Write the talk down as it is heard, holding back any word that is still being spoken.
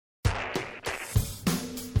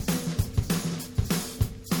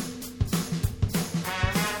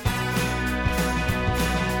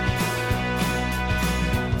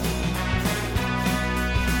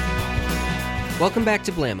Welcome back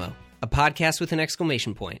to Blammo, a podcast with an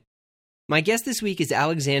exclamation point. My guest this week is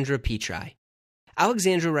Alexandra Petri.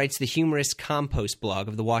 Alexandra writes the humorous Compost blog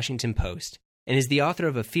of the Washington Post and is the author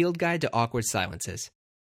of A Field Guide to Awkward Silences.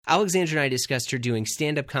 Alexandra and I discussed her doing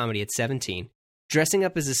stand-up comedy at 17, dressing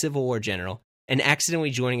up as a Civil War general, and accidentally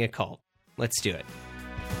joining a cult. Let's do it.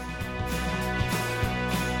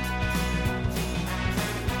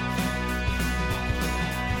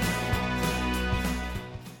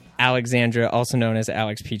 Alexandra, also known as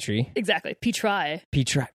Alex Petri. Exactly. Petri.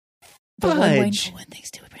 Petri. But no one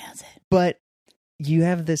thinks to pronounce it. But you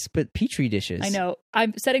have this, Petri dishes. I know.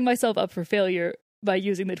 I'm setting myself up for failure by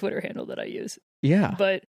using the Twitter handle that I use. Yeah.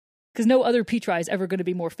 But because no other Petri is ever going to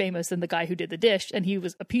be more famous than the guy who did the dish, and he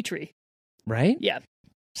was a Petri. Right? Yeah.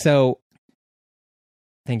 So,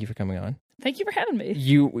 thank you for coming on. Thank you for having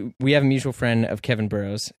me. We have a mutual friend of Kevin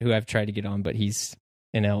Burrows who I've tried to get on, but he's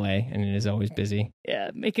in LA and it is always busy.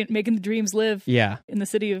 Yeah, making the dreams live. Yeah. In the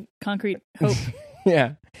city of concrete hope.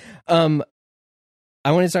 Yeah. I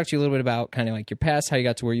wanted to talk to you a little bit about kind of like your past, how you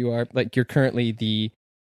got to where you are. Like you're currently the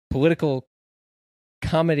political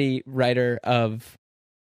comedy writer of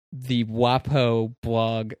the WAPO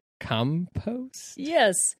blog Compost.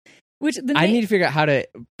 Yes. I need to figure out how to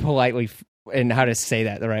politely and how to say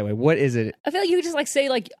that the right way. What is it? I feel like you could just like say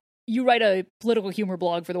like you write a political humor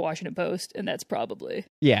blog for the Washington Post, and that's probably...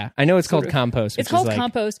 Yeah, I know it's called Compost. It's called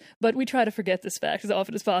Compost, but we try to forget this fact as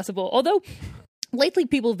often as possible. Although, lately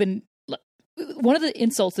people have been... One of the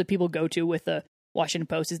insults that people go to with the Washington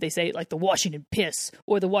Post is they say, like, the Washington Piss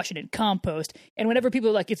or the Washington Compost. And whenever people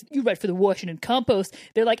are like, you write for the Washington Compost,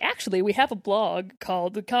 they're like, actually, we have a blog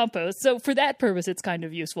called The Compost. So for that purpose, it's kind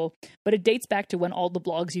of useful. But it dates back to when all the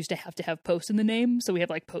blogs used to have Post in the name. So we have,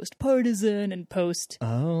 like, Post Partisan and Post...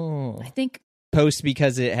 Oh. I think... Post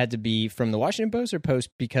because it had to be from the Washington Post, or Post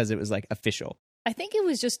because it was, like, official? I think it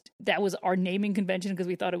was just... That was our naming convention because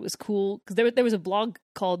we thought it was cool. Because there was a blog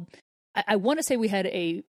called... I want to say we had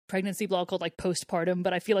a pregnancy blog called like Postpartum,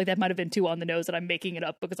 but I feel like that might have been too on the nose and I'm making it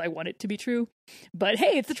up because I want it to be true. But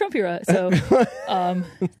hey, it's the Trump era. So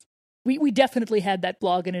we definitely had that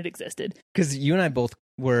blog and it existed. Because you and I both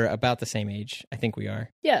were about the same age. I think we are.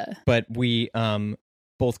 Yeah. But we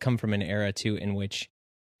both come from an era too in which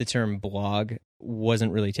the term blog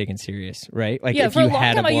wasn't really taken serious, right? Like, yeah, if for you a long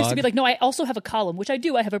had time a blog, I used to be like, no, I also have a column, which I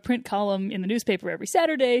do. I have a print column in the newspaper every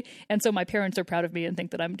Saturday, and so my parents are proud of me and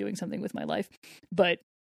think that I'm doing something with my life. But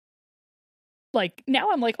like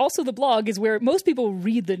now I'm like, also the blog is where most people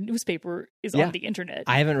read the newspaper is on the internet.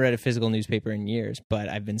 I haven't read a physical newspaper in years, but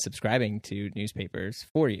I've been subscribing to newspapers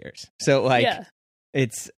for years. So like,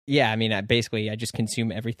 it's, I mean, I just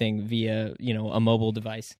consume everything via, a mobile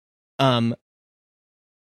device. So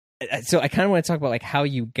I kind of want to talk about like how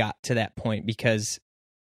you got to that point because,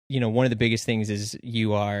 one of the biggest things is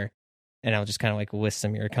you are, and I'll just kind of like list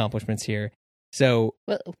some of your accomplishments here. So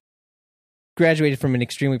graduated from an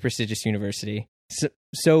extremely prestigious university,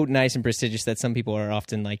 so nice and prestigious that some people are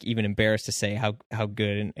often like even embarrassed to say how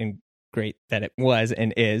good and great that it was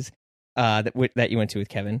and is, that you went to with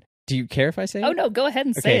Kevin. Do you care if I say it? Oh no, go ahead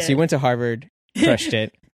and say it. Okay, so you went to Harvard, crushed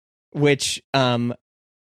it, which,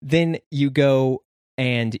 then you go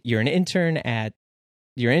and you're an intern at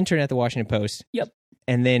the Washington Post. Yep.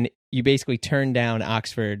 And then you basically turn down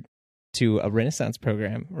Oxford to a Renaissance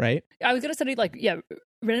program, right? I was going to study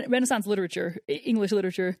Renaissance literature, English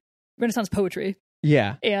literature, Renaissance poetry.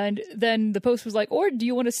 Yeah. And then the Post was like, or do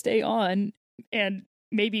you want to stay on and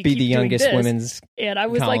maybe be keep the youngest doing this? women's And I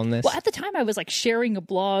was columnist. like, well, at the time I was like sharing a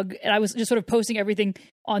blog and I was just sort of posting everything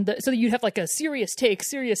on so that you'd have like a serious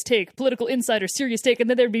take, political insider, serious take. And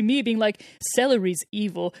then there'd be me being like, celery's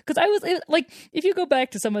evil. Because I was like, if you go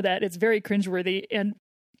back to some of that, it's very cringeworthy. And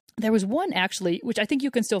there was one actually, which I think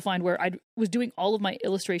you can still find, where I was doing all of my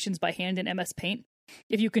illustrations by hand in MS Paint.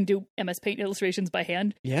 If you can do MS Paint illustrations by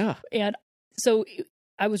hand. Yeah. And so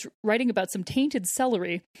I was writing about some tainted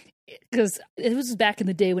celery because it was back in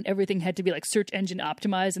the day when everything had to be like search engine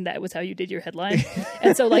optimized and that was how you did your headline.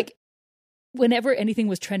 And so like whenever anything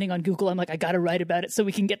was trending on Google, I'm like, I got to write about it so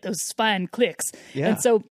we can get those fine clicks. Yeah. And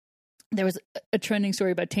so there was a trending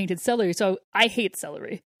story about tainted celery. So I hate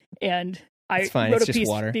celery. And I wrote a piece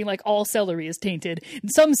being like, all celery is tainted.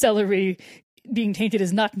 Some celery being tainted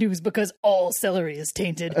is not news because all celery is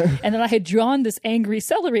tainted. And then I had drawn this angry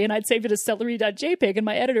celery and I'd saved it as celery.jpg, and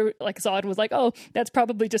my editor like saw it and was like, oh, that's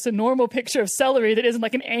probably just a normal picture of celery that isn't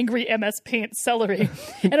like an angry MS Paint celery.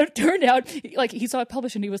 And it turned out like he saw it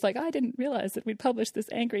published and he was like, I didn't realize that we'd published this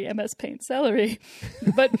angry MS Paint celery.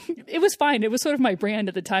 But it was fine. It was sort of my brand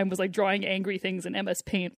at the time, was like drawing angry things in MS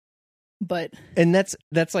Paint. But and that's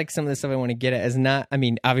like some of the stuff I want to get at is not, I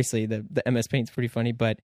mean, obviously the MS Paint's pretty funny,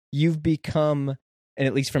 but you've become, and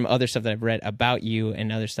at least from other stuff that I've read about you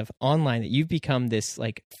and other stuff online, that you've become this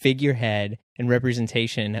like figurehead and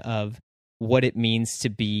representation of what it means to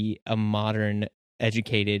be a modern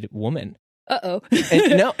educated woman.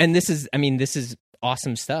 And this is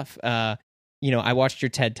awesome stuff. I watched your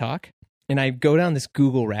TED Talk and I go down this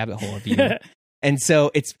Google rabbit hole of you. And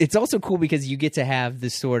so it's also cool because you get to have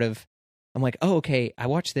this sort of, I'm like, oh, okay, I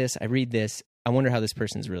watch this, I read this, I wonder how this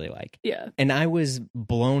person's really like. Yeah. And I was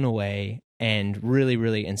blown away and really,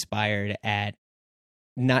 really inspired at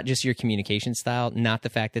not just your communication style, not the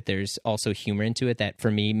fact that there's also humor into it that for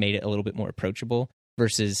me made it a little bit more approachable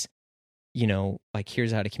versus, like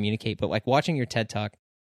here's how to communicate. But like watching your TED Talk,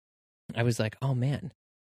 I was like, oh man,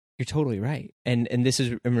 you're totally right. And this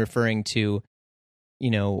is, I'm referring to,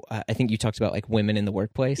 I think you talked about like women in the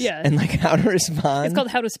workplace, and like how to respond. It's called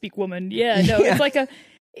How to Speak Woman. Yeah, no, it's like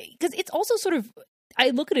because it's also sort of, I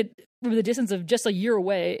look at it from the distance of just a year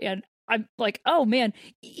away, and I'm like, oh man,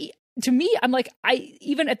 to me, I'm like,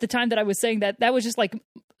 even at the time that I was saying that was just like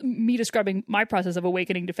me describing my process of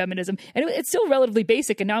awakening to feminism, and it's still relatively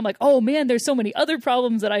basic. And now I'm like, oh man, there's so many other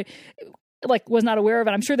problems that I like was not aware of,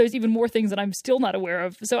 and I'm sure there's even more things that I'm still not aware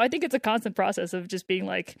of. So I think it's a constant process of just being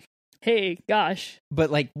like, hey, gosh. But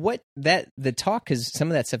like the talk, because some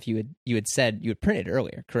of that stuff you had said you had printed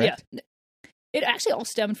earlier, correct? Yeah. It actually all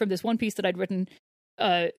stemmed from this one piece that I'd written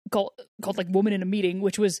called like Woman in a Meeting,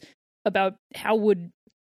 which was about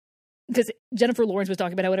because Jennifer Lawrence was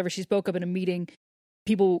talking about how whenever she spoke up in a meeting,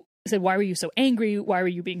 people said, why were you so angry? Why were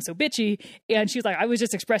you being so bitchy? And she was like, I was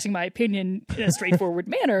just expressing my opinion in a straightforward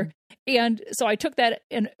manner. And so I took that,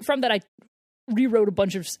 and from that I rewrote a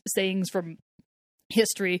bunch of sayings from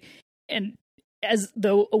history, and as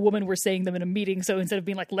though a woman were saying them in a meeting. So instead of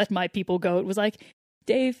being like, let my people go, it was like,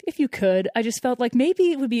 Dave, if you could, I just felt like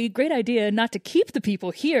maybe it would be a great idea not to keep the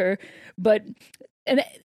people here, but, and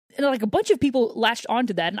like a bunch of people latched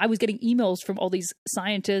onto that, and I was getting emails from all these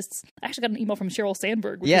scientists. I actually got an email from Sheryl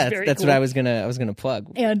Sandberg, which is very that's cool. what I was gonna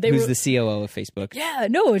plug. And who's the COO of Facebook? Yeah,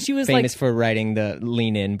 no, and she was famous for writing the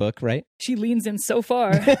Lean In book, right? She leans in so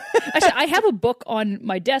far. Actually, I have a book on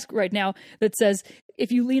my desk right now that says,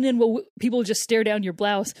 "If you lean in, well, people will just stare down your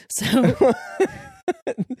blouse." So,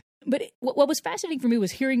 but what was fascinating for me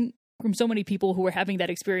was hearing from so many people who were having that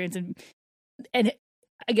experience, and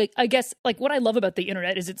I guess like what I love about the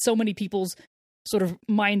internet is it's so many people's sort of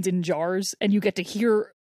minds in jars, and you get to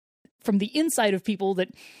hear from the inside of people that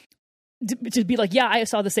to be like, yeah, I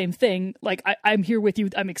saw the same thing. Like I'm here with you.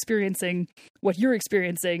 I'm experiencing what you're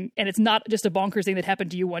experiencing. And it's not just a bonkers thing that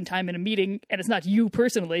happened to you one time in a meeting. And it's not you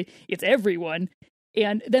personally, it's everyone.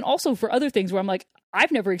 And then also for other things where I'm like,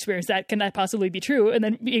 I've never experienced that. Can that possibly be true? And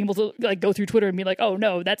then being able to like go through Twitter and be like, oh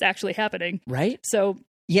no, that's actually happening. Right. So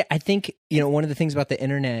yeah, I think, one of the things about the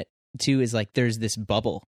internet too is like there's this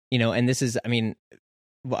bubble, and this is, I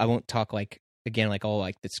won't talk like, again, like all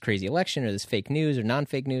like this crazy election or this fake news or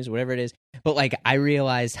non-fake news or whatever it is. But like I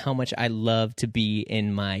realized how much I love to be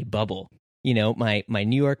in my bubble, my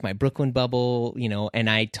New York, my Brooklyn bubble, and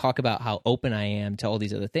I talk about how open I am to all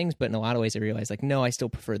these other things. But in a lot of ways I realize like, no, I still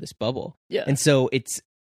prefer this bubble. Yeah. And so it's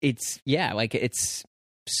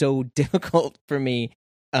so difficult for me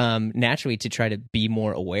naturally to try to be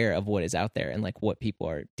more aware of what is out there and like what people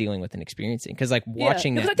are dealing with and experiencing, because like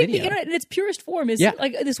watching that video, the internet in its purest form is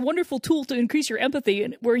like this wonderful tool to increase your empathy,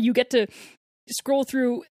 and where you get to scroll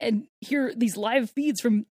through and hear these live feeds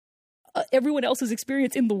from everyone else's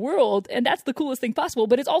experience in the world, and that's the coolest thing possible.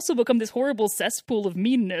 But it's also become this horrible cesspool of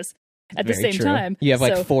meanness at the same time. You have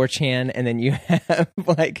like 4chan, and then you have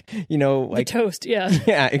like the toast.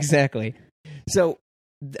 Yeah, exactly. So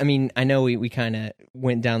I know we kind of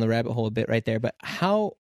went down the rabbit hole a bit right there, but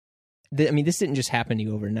this didn't just happen to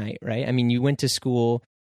you overnight, right? You went to school,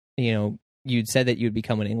 you'd said that you'd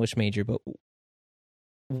become an English major, but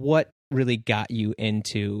what really got you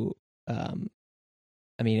into,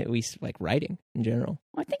 at least like writing in general?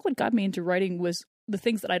 I think what got me into writing was the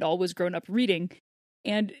things that I'd always grown up reading.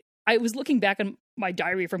 And I was looking back on my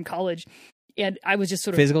diary from college, and I was just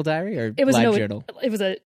sort of... Physical diary or live journal? It was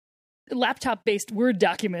a laptop-based Word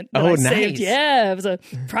document that I saved. Nice. Yeah, it was a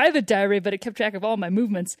private diary, but it kept track of all my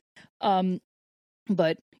movements.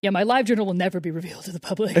 But yeah, my live journal will never be revealed to the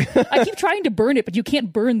public. I keep trying to burn it, but you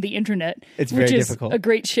can't burn the internet. It's very Which difficult. is a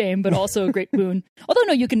great shame, but also a great boon. Although,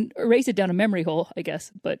 no, you can erase it down a memory hole, I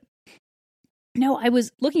guess. But no, I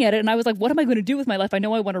was looking at it and I was like, what am I going to do with my life? I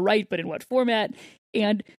know I want to write, but in what format?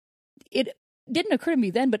 And it didn't occur to me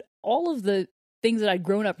then, but all of the things that I'd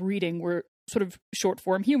grown up reading were sort of short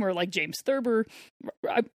form humor, like James Thurber.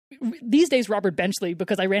 these days Robert Benchley,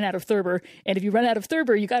 because I ran out of Thurber. And if you run out of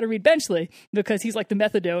Thurber, you got to read Benchley because he's like the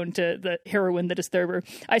methadone to the heroin that is Thurber.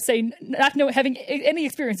 I say not having any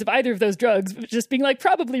experience of either of those drugs, just being like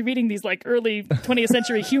probably reading these like early 20th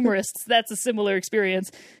century humorists. That's a similar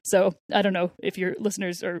experience. So I don't know if your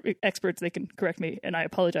listeners are experts, they can correct me. And I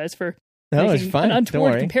apologize for making an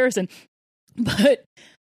untoward comparison. But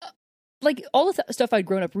like all the stuff I'd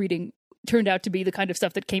grown up reading turned out to be the kind of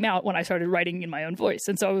stuff that came out when I started writing in my own voice.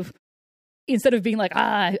 And so instead of being like,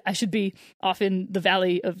 I should be off in the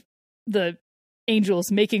valley of the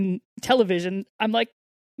angels making television, I'm like,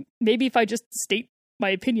 maybe if I just state my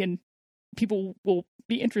opinion, people will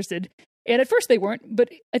be interested. And at first they weren't, but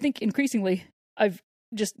I think increasingly I've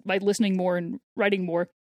just, by listening more and writing more,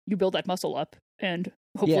 you build that muscle up, and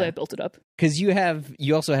hopefully I built it up. Because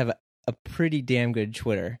you also have a pretty damn good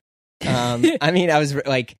Twitter. I mean, I was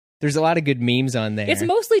like, there's a lot of good memes on there. It's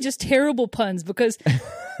mostly just terrible puns because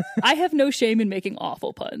I have no shame in making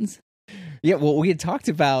awful puns. Yeah, well, we had talked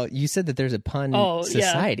about, you said that there's a pun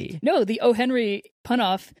society. Yeah. No, the O. Henry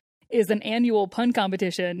Pun-Off is an annual pun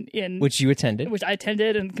competition which you attended. Which I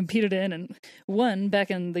attended and competed in and won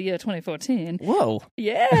back in the year 2014. Whoa.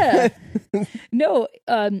 Yeah. No,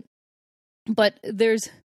 but there's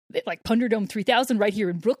like Punderdome 3000 right here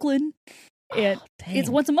in Brooklyn. And it's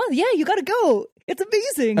once a month. Yeah, you got to go. It's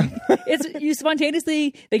amazing. You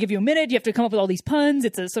spontaneously, they give you a minute. You have to come up with all these puns.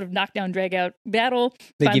 It's a sort of knockdown, drag out battle.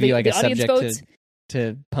 They give you like a subject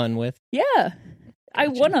to pun with. Yeah. Gotcha. I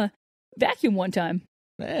won a vacuum one time.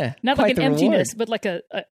 Not like an emptiness, but like a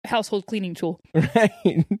household cleaning tool.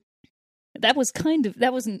 Right. That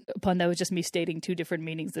wasn't a pun. That was just me stating two different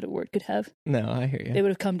meanings that a word could have. No, I hear you. They would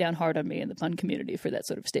have come down hard on me in the pun community for that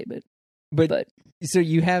sort of statement. But so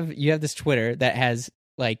you have this Twitter that has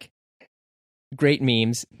like great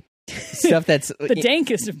memes, stuff that's the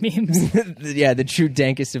dankest of memes. Yeah, the true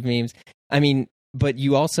dankest of memes. I mean, but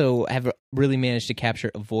you also have really managed to capture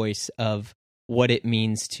a voice of what it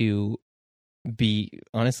means to be,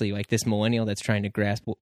 honestly, like this millennial that's trying to grasp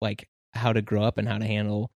like how to grow up and how to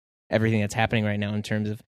handle everything that's happening right now in terms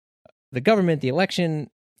of the government, the election,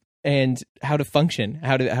 and how to function,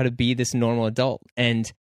 how to be this normal adult. And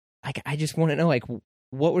I just want to know, like,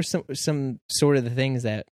 what were some sort of the things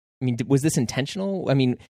that, I mean, was this intentional? I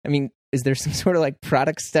mean, is there some sort of like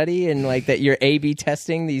product study and like that you're A/B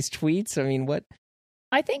testing these tweets? I mean, what?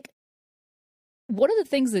 I think one of the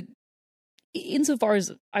things that, insofar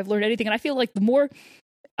as I've learned anything, and I feel like the more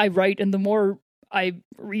I write and the more I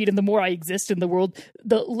read and the more I exist in the world,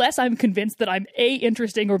 the less I'm convinced that I'm A,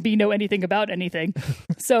 interesting, or B, know anything about anything.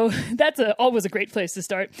 So that's always a great place to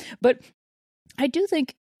start. But I do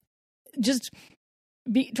think just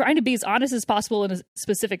trying to be as honest as possible and as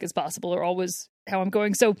specific as possible are always how I'm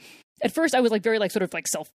going. So at first I was like very like sort of like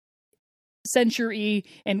self-censure-y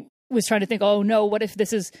and was trying to think, oh no, what if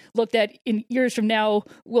this is looked at in years from now?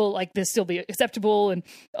 Will like this still be acceptable? And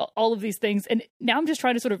all of these things. And now I'm just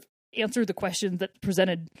trying to sort of answer the questions that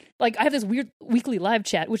presented. Like I have this weird weekly live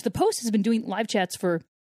chat, which the Post has been doing live chats for,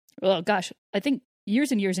 oh gosh, I think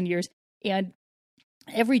years and years and years. And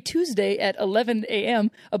every Tuesday at 11 a.m.,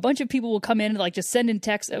 a bunch of people will come in and like just send in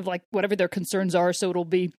text of like whatever their concerns are. So it'll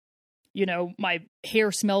be, you know, my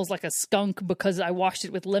hair smells like a skunk because I washed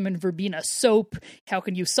it with lemon verbena soap. How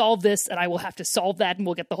can you solve this? And I will have to solve that, and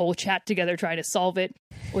we'll get the whole chat together trying to solve it.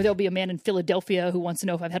 Or there'll be a man in Philadelphia who wants to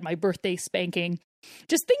know if I've had my birthday spanking.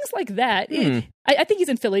 Just things like that. I think he's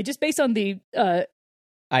in Philly, just based on the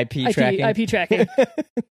IP tracking.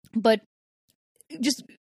 But just...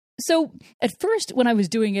 So at first, when I was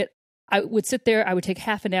doing it, I would sit there, I would take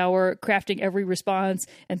half an hour crafting every response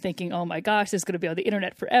and thinking, oh my gosh, this is going to be on the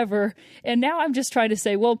internet forever. And now I'm just trying to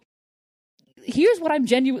say, well, here's what I'm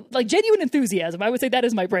genuine enthusiasm. I would say that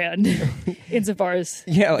is my brand insofar as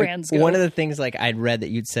brands go. One of the things like I'd read that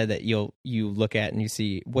you'd said that you look at and you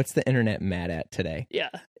see, what's the internet mad at today? Yeah.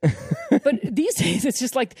 But these days it's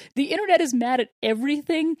just like the internet is mad at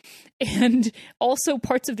everything, and also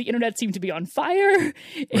parts of the internet seem to be on fire.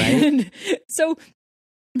 Right. And so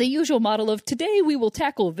the usual model of today we will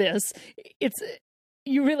tackle this, it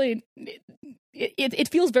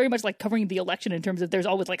feels very much like covering the election in terms of there's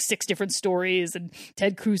always like 6 different stories and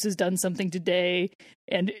Ted Cruz has done something today.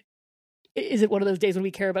 And is it one of those days when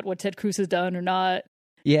we care about what Ted Cruz has done or not?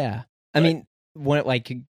 Yeah. I mean,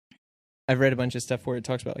 I've read a bunch of stuff where it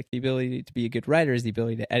talks about like the ability to be a good writer is the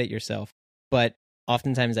ability to edit yourself. But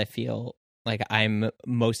oftentimes I feel like I'm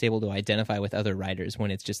most able to identify with other writers when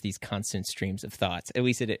it's just these constant streams of thoughts. At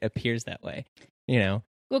least it appears that way, you know?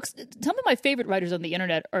 Well, some of my favorite writers on the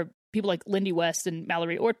internet are people like Lindy West and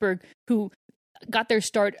Mallory Ortberg, who got their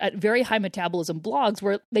start at very high metabolism blogs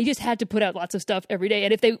where they just had to put out lots of stuff every day.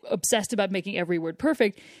 And if they obsessed about making every word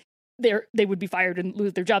perfect, they would be fired and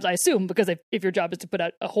lose their jobs, I assume, because if your job is to put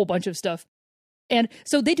out a whole bunch of stuff. And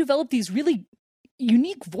so they developed these really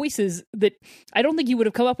unique voices that I don't think you would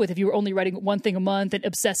have come up with if you were only writing one thing a month and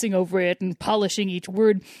obsessing over it and polishing each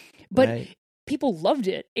word. But people loved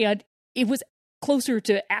it. And it was closer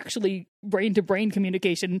to actually brain-to-brain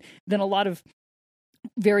communication than a lot of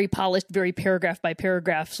very polished, very paragraph by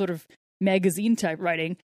paragraph sort of magazine type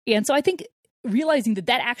writing. And so I think realizing that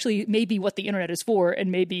actually may be what the internet is for,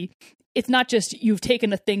 and maybe it's not just you've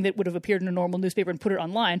taken a thing that would have appeared in a normal newspaper and put it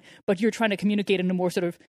online, but you're trying to communicate in a more sort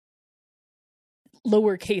of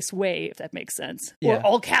lowercase way, if that makes sense, or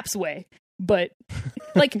all caps way. But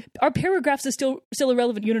like, are paragraphs still a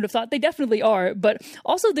relevant unit of thought? They definitely are. But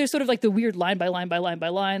also there's sort of like the weird line by line by line by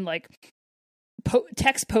line, like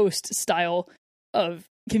text post style of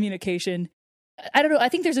communication. I don't know. I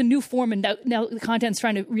think there's a new form, and now the content's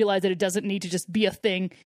trying to realize that it doesn't need to just be a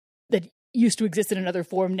thing that used to exist in another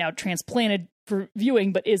form, now transplanted for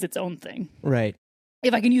viewing, but is its own thing. Right.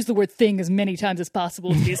 If I can use the word thing as many times as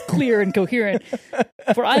possible to be as clear and coherent.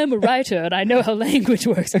 For I am a writer and I know how language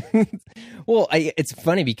works. Well, it's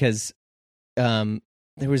funny because there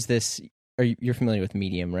was this, you're familiar with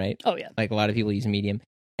Medium, right? Oh, yeah. Like a lot of people use Medium.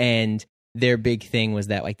 And their big thing was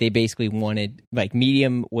that like they basically wanted, like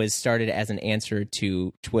Medium was started as an answer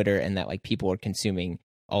to Twitter, and that like people were consuming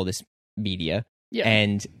all this media. Yeah.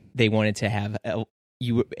 And they wanted to have,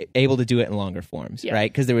 you were able to do it in longer forms,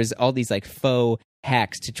 right? Because there was all these like faux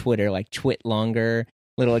hacks to Twitter, like Twit Longer,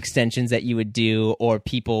 little extensions that you would do, or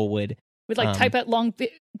people would type out long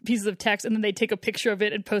pieces of text and then they take a picture of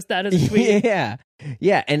it and post that as a tweet.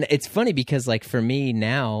 Yeah. And it's funny because like for me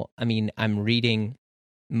now, I mean, I'm reading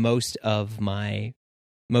most of my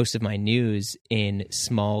news in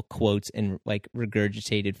small quotes and like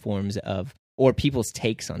regurgitated forms of, or people's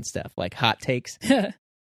takes on stuff, like hot takes.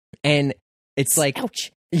 And it's like,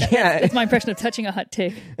 ouch. That's my impression of touching a hot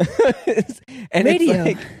take. And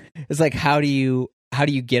radio. It's like how do you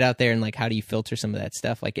get out there and like how do you filter some of that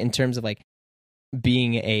stuff, like in terms of like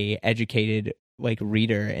being a educated like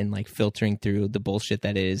reader and like filtering through the bullshit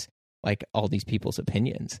that is like all these people's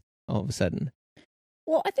opinions all of a sudden.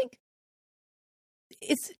 Well, I think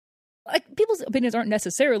it's like people's opinions aren't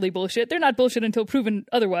necessarily bullshit. They're not bullshit until proven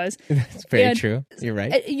otherwise. That's very true. You're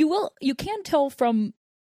right. You can tell from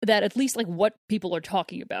that at least like what people are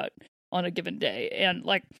talking about on a given day. And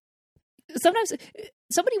like sometimes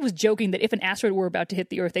somebody was joking that if an asteroid were about to hit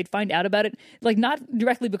the Earth, they'd find out about it, like not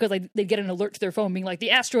directly because like they'd get an alert to their phone being like the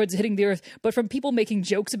asteroid's hitting the Earth, but from people making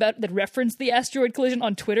jokes about it that referenced the asteroid collision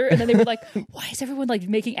on Twitter. And then they were like, why is everyone like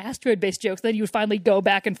making asteroid based jokes? Then you would finally go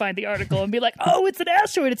back and find the article and be like, oh, it's an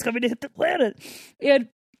asteroid, it's coming to hit the planet. And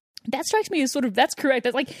that strikes me as sort of, that's correct.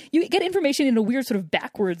 That's like, you get information in a weird sort of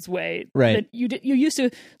backwards way. Right. That you used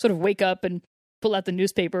to sort of wake up and pull out the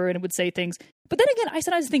newspaper and it would say things. But then again, I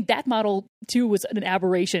sometimes think that model too was an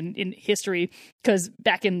aberration in history, because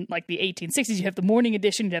back in like the 1860s, you have the morning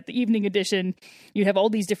edition, you have the evening edition, you have all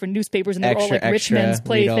these different newspapers, and they're all like rich men's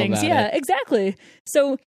playthings. Yeah, exactly.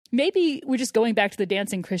 So maybe we're just going back to the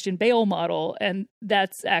dancing Christian Bale model, and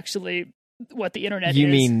that's actually what the internet is. You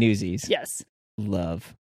mean Newsies? Yes.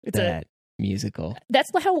 Love that musical. That's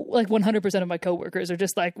how like 100% of my coworkers are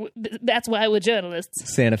just like, that's why we're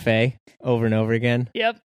journalists. Santa Fe over and over again.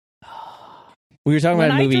 Yep. We were talking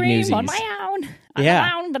about movie Newsies. On my own. I'm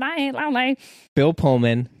alone, but I ain't lonely. Bill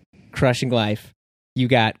Pullman, Crushing Life. You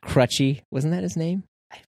got Crutchy. Wasn't that his name?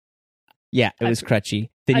 Yeah, it was Crutchy.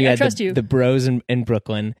 Then you had the bros in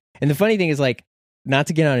Brooklyn. And the funny thing is, like, not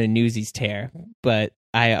to get on a Newsies tear, but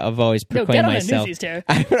I've always proclaimed myself.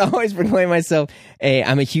 I would always proclaim myself.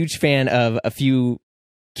 I'm a huge fan of a few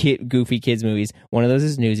goofy kids movies. One of those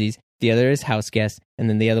is Newsies. The other is House Guest, and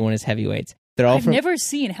then the other one is Heavyweights. I've never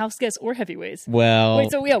seen House Guest or Heavyweights. Well,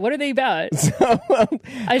 wait, so yeah, what are they about?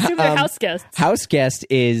 I assume they're House Guests. House Guest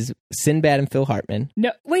is Sinbad and Phil Hartman.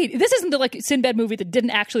 No, wait, this isn't the like Sinbad movie that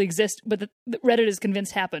didn't actually exist, but that Reddit is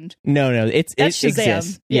convinced happened. No, it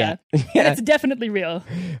exists. Yeah. It's definitely real.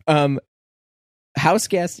 House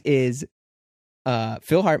Guest is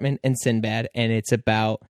Phil Hartman and Sinbad, and it's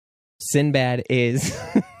about Sinbad is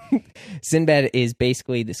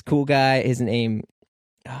basically this cool guy. His name,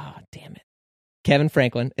 oh damn it, Kevin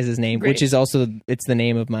Franklin is his name. Great. Which is also, it's the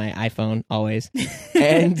name of my iPhone always.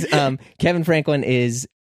 And Kevin Franklin is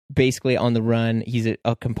basically on the run. He's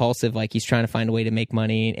a compulsive, like he's trying to find a way to make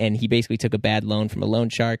money, and he basically took a bad loan from a loan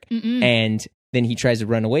shark. And then he tries to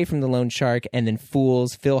run away from the loan shark and then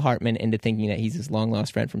fools Phil Hartman into thinking that he's his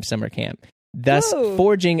long-lost friend from summer camp, thus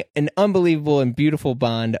forging an unbelievable and beautiful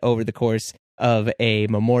bond over the course of a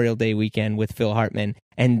Memorial Day weekend with Phil Hartman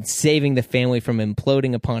and saving the family from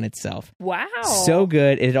imploding upon itself. Wow. So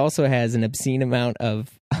good. It also has an obscene amount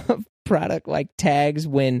of product like tags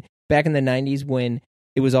when back in the 90s when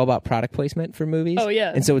it was all about product placement for movies. Oh,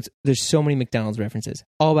 yeah. And so there's so many McDonald's references.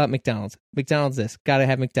 All about McDonald's. McDonald's this. Gotta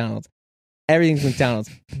have McDonald's. Everything's McDonald's.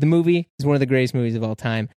 The movie is one of the greatest movies of all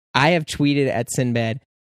time. I have tweeted at Sinbad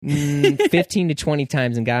 15 to 20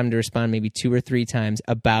 times and got him to respond maybe 2 or 3 times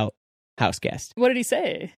about House Guest. What did he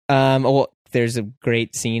say? Well, there's a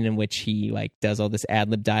great scene in which he like does all this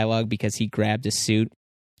ad-lib dialogue because he grabbed a suit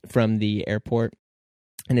from the airport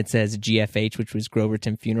and it says GFH, which was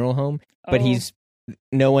Groverton Funeral Home. But he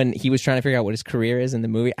was trying to figure out what his career is in the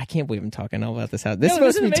movie. I can't believe I'm talking all about this house. This is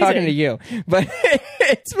supposed to be amazing. Talking to you, but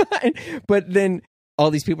it's fine. But then all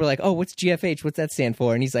these people are like, oh, what's GFH? What's that stand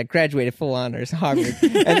for? And he's like, graduated full honors, Harvard.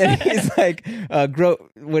 And then he's like,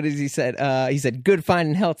 what did he said? He said, good, fine,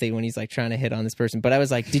 and healthy when he's like trying to hit on this person. But I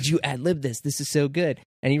was like, did you ad-lib this? This is so good.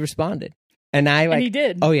 And he responded. And he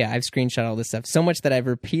did. Oh yeah, I've screenshot all this stuff. So much that I've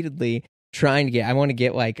repeatedly I want to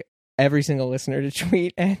get like every single listener to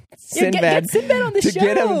tweet and Sinbad, get Sinbad on the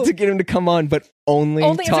show to get him to come on, but only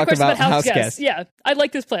talk about House Guest. Yeah, I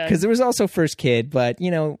like this plan because there was also First Kid, but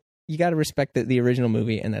you got to respect the original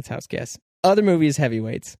movie, and that's House Guest. Other movie is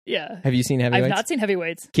Heavyweights. Yeah, have you seen Heavyweights? I've not seen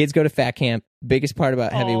Heavyweights. Kids go to fat camp. Biggest part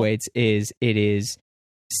about Heavyweights is it is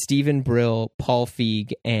Stephen Brill, Paul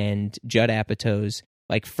Feig, and Judd Apatow's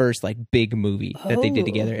like first like big movie that they did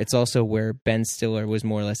together. It's also where Ben Stiller was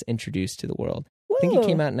more or less introduced to the world. I think it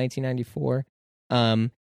came out in 1994.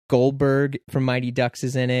 Goldberg from Mighty Ducks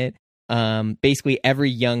is in it. Basically every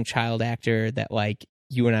young child actor that like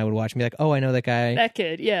you and I would watch and be like, oh, I know that guy. That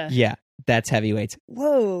kid, yeah. Yeah, that's Heavyweights.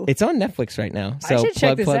 Whoa. It's on Netflix right now. So I should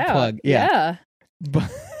check this out. Yeah.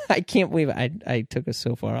 But I can't believe I took us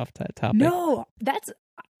so far off that topic. No,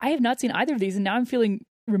 I have not seen either of these, and now I'm feeling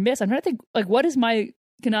remiss. I'm trying to think, like, what is my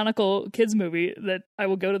canonical kids movie that I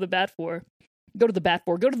will go to the mat for,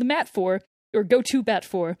 or go to bat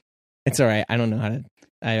for. It's all right. I don't know how to.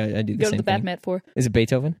 I do the go same to the thing. mat for. Is it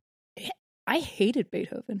Beethoven? I hated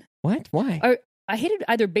Beethoven. What? Why? I hated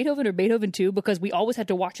either Beethoven or Beethoven 2 because we always had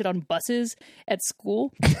to watch it on buses at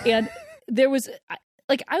school, and there was.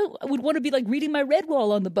 I would want to be like reading my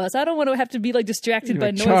Redwall on the bus. I don't want to have to be like distracted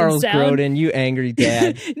by noise Charles and sound. Grodin, you angry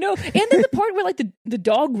dad. No, and then the part where like the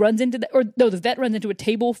dog runs into the vet runs into a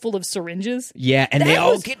table full of syringes. Yeah, and they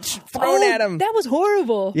all get thrown at him. That was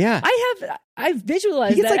horrible. Yeah, I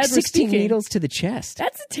visualized he gets that like as 16 needles to the chest.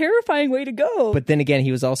 That's a terrifying way to go. But then again,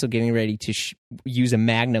 he was also getting ready to use a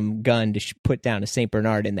Magnum gun to put down a St.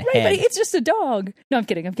 Bernard in the head. But it's just a dog. No, I'm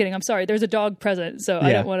kidding. I'm sorry. There's a dog present, so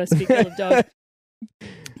I don't want to speak ill of dogs.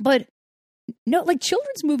 But no, like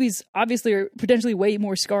children's movies obviously are potentially way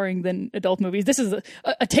more scarring than adult movies. This is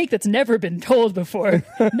a take that's never been told before.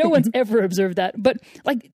 No one's ever observed that. But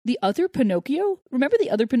like the other Pinocchio, remember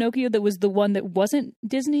the other Pinocchio that was the one that wasn't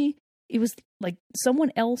Disney? It was like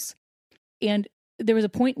someone else. And there was a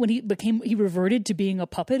point when he reverted to being a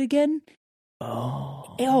puppet again.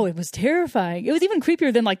 Oh, it was terrifying. It was even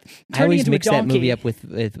creepier than like turning into a donkey. I always mix that movie up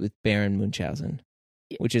with Baron Munchausen.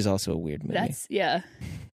 Which is also a weird movie. Yeah.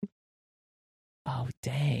 Oh,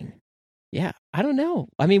 dang. Yeah, I don't know.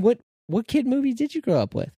 I mean, what kid movie did you grow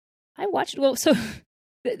up with? I watched,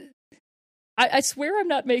 I swear I'm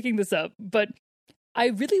not making this up, but I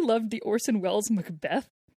really loved the Orson Welles Macbeth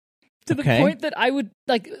to the point that I would,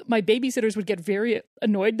 like, my babysitters would get very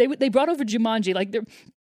annoyed. They brought over Jumanji, like,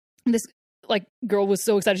 this like girl was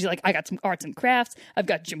so excited. She's like, I got some arts and crafts. I've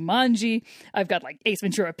got Jumanji. I've got like Ace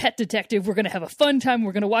Ventura, Pet Detective. We're going to have a fun time.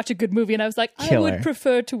 We're going to watch a good movie. And I was like, I would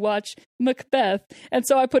prefer to watch Macbeth. And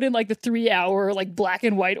so I put in like the 3-hour like black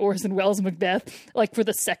and white Orson Welles Macbeth like for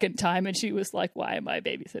the second time. And she was like, why am I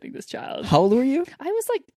babysitting this child? How old were you? I was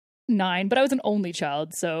like 9, but I was an only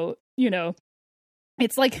child. So,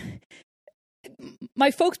 it's like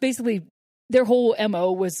my folks basically, their whole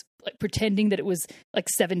MO was like pretending that it was like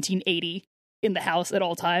 1780 in the house at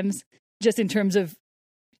all times, just in terms of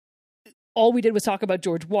all we did was talk about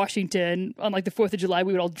George Washington. On like the 4th of July,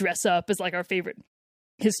 we would all dress up as like our favorite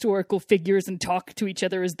historical figures and talk to each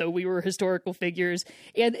other as though we were historical figures.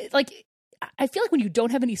 And like, I feel like when you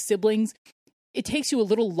don't have any siblings, it takes you a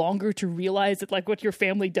little longer to realize that like what your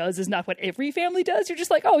family does is not what every family does. You're just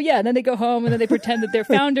like, oh yeah. And then they go home and then they pretend that they're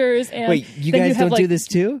founders. And wait, you guys don't do this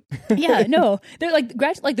too? Yeah, no. They're like,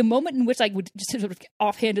 like the moment in which I would just sort of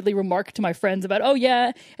offhandedly remark to my friends about, oh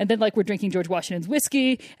yeah. And then like we're drinking George Washington's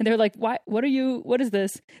whiskey. And they're like, what is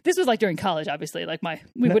this? This was like during college, obviously. Like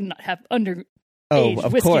we wouldn't have underage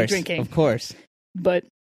whiskey drinking. Of course. But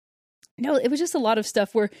no, it was just a lot of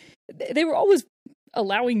stuff where they were always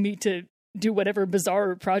allowing me to do whatever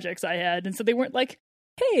bizarre projects I had. And so they weren't like,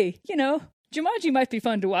 hey, Jumanji might be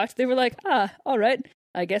fun to watch. They were like, all right,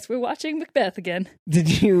 I guess we're watching Macbeth again.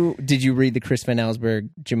 Did you read the Chris Van Allsburg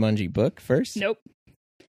Jumanji book first? Nope.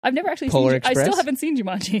 I've never actually Polar seen Express? I still haven't seen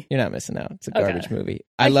Jumanji. You're not missing out. It's a garbage movie.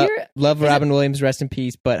 I love Robin Williams, rest in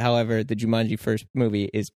peace, but however, the Jumanji first movie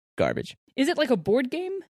is garbage. Is it like a board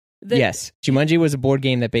game? Yes. Jumanji was a board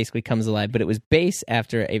game that basically comes alive, but it was based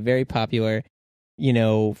after a very popular,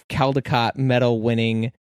 Caldecott medal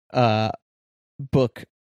winning book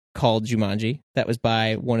called Jumanji that was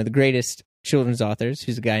by one of the greatest children's authors,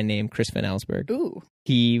 who's a guy named Chris Van Allsburg. Ooh.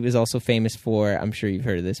 He was also famous for, I'm sure you've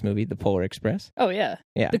heard of this movie, The Polar Express. Oh, yeah.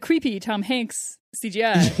 Yeah. The creepy Tom Hanks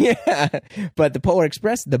CGI. Yeah. But The Polar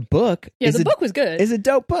Express, the book... Yeah, the book was good. Is a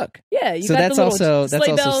dope book. Yeah. So that's also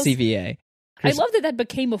CVA. I love that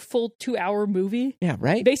became a full 2-hour movie. Yeah,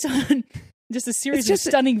 right? Based on just a series of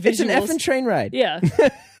stunning visuals. It's an effing train ride. Yeah.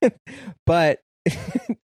 But,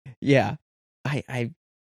 yeah.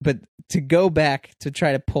 But to go back, to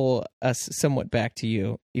try to pull us somewhat back to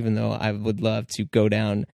you, even though I would love to go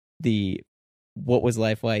down what was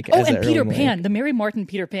life like as an Peter early Pan, the Mary Martin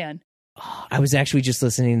Peter Pan. Oh, I was actually just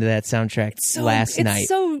listening to that soundtrack last night. It's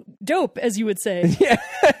so dope, as you would say. Yeah,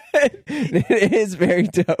 it is very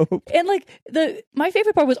dope. And my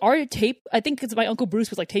favorite part was our tape. I think because my Uncle Bruce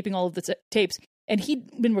was taping all of the tapes. And he'd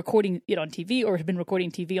been recording it on TV or had been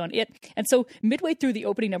recording TV on it. And so midway through the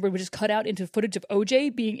opening number, we just cut out into footage of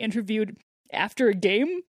OJ being interviewed after a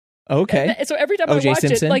game. Okay. And so every time I watched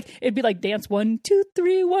Simpson? It'd be like dance 1, 2,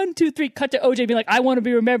 3, 1, 2, 3, cut to OJ being like, I want to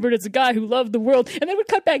be remembered as a guy who loved the world. And then we'd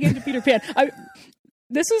cut back into Peter Pan.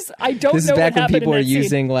 This is back when people were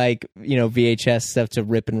using VHS stuff to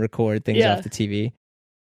rip and record things off the TV.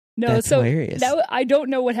 No, that's hilarious. Now, I don't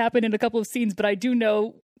know what happened in a couple of scenes, but I do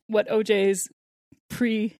know what OJ's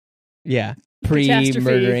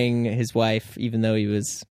pre-murdering his wife, even though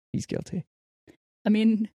he's guilty. I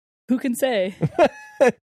mean, who can say?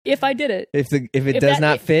 If I did it. If it does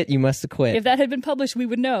not fit, you must acquit. If that had been published, we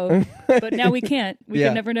would know. But now we can't. We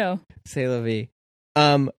can never know. C'est la vie.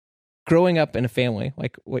 Growing up in a family,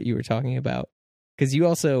 like what you were talking about, because you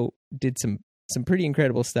also did some pretty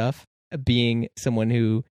incredible stuff, being someone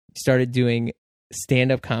who started doing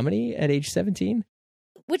stand-up comedy at age 17.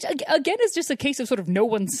 Which, again, is just a case of sort of no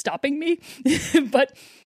one stopping me. But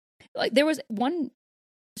there was one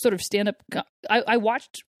sort of stand-up... I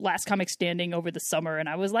watched Last Comic Standing over the summer, and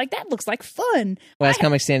I was like, that looks like fun. Last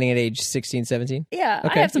Comic Standing at age 16, 17? Yeah,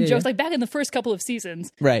 okay. I have some jokes, back in the first couple of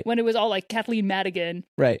seasons. Right. When it was all Kathleen Madigan.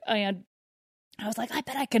 Right. And I was like, I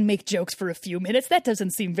bet I can make jokes for a few minutes. That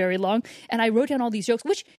doesn't seem very long. And I wrote down all these jokes,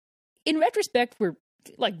 which, in retrospect, were...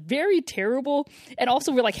 very terrible, and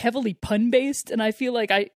also we're heavily pun based, and I feel like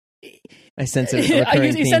I sense a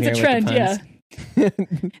trend. Yeah.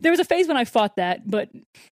 There was a phase when I fought that, but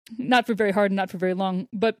not for very hard and not for very long.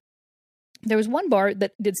 But there was one bar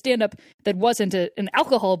that did stand up that wasn't an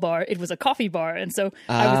alcohol bar; it was a coffee bar, and so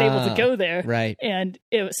I was able to go there. Right, and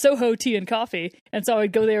it was Soho Tea and Coffee, and so I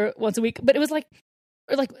would go there once a week. But it was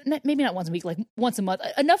maybe not once a week, once a month.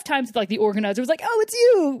 Enough times that the organizer was like, "Oh, it's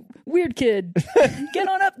you, weird kid, get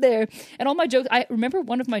on up there." And all my jokes. I remember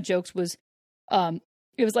one of my jokes was,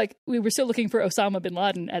 it was we were still looking for Osama bin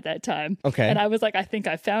Laden at that time. Okay, and I was like, "I think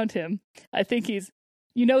I found him. I think he's."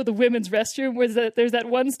 The women's restroom where there's that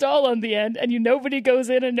one stall on the end, and nobody goes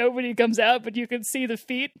in and nobody comes out, but you can see the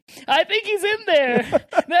feet. I think he's in there.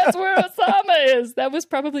 That's where Osama is. That was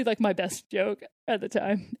probably my best joke at the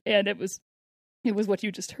time, and it was what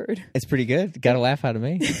you just heard. It's pretty good. Got a laugh out of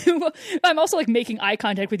me. Well, I'm also making eye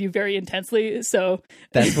contact with you very intensely, so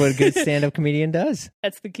that's what a good stand-up comedian does.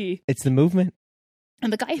 That's the key. It's the movement.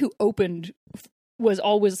 And the guy who opened was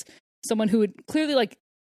always someone who would clearly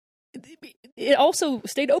it also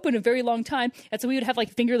stayed open a very long time, and so we would have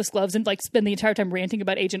fingerless gloves and spend the entire time ranting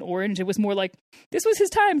about Agent Orange. It was more this was his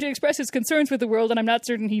time to express his concerns with the world, and I'm not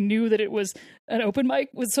certain he knew that it was an open mic.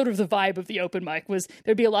 Was sort of the vibe of the open mic was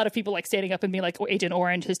there'd be a lot of people standing up and being oh, Agent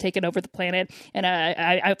Orange has taken over the planet, and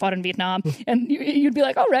I fought in Vietnam, and you'd be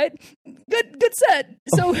all right, good set.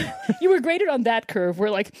 So you were graded on that curve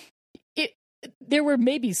where there were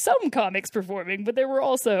maybe some comics performing, but there were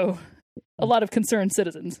also a lot of concerned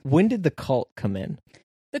citizens. When did the cult come in?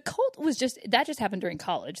 The cult was just happened during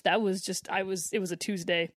college. That was it was a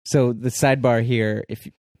Tuesday. So the sidebar here, if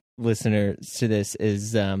listener to this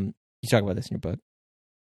is, you talk about this in your book.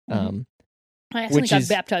 I actually got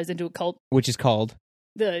baptized into a cult. Which is called?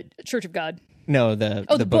 The Church of God. No, the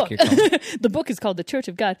book you're called. The book is called The Church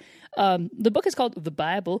of God. The book is called The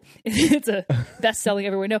Bible. It's a best-selling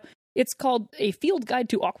everywhere. No, it's called A Field Guide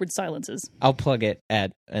to Awkward Silences. I'll plug it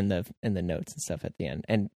in the notes and stuff at the end.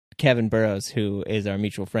 And Kevin Burrows, who is our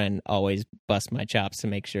mutual friend, always busts my chops to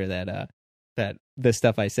make sure that that the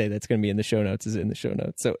stuff I say that's going to be in the show notes is in the show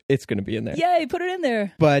notes. So it's going to be in there. Yay, put it in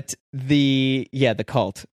there. But the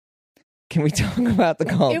cult. Can we talk about the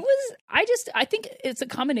cult? I think it's a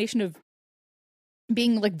combination of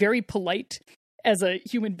being like very polite as a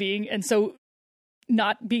human being, and so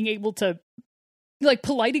not being able to like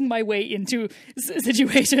politing my way into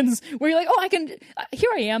situations where you're like, oh, I can, here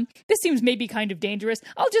I am. This seems maybe kind of dangerous.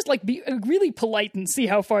 I'll just like be really polite and see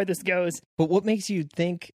how far this goes. But what makes you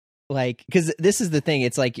think like, because this is the thing,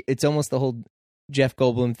 it's like, it's almost the whole Jeff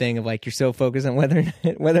Goldblum thing of like, you're so focused on whether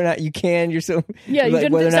or not you can, you're so, yeah, you like,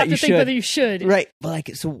 didn't have to think whether you should. Right. But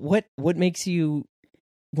like, so what makes you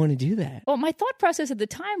want to do that? Well, my thought process at the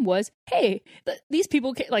time was, hey, these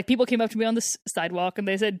people came up to me on the sidewalk and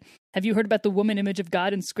they said, have you heard about the woman image of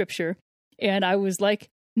God in Scripture? And I was like,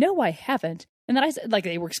 no, I haven't. And then I said, like,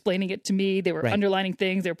 they were explaining it to me, they were underlining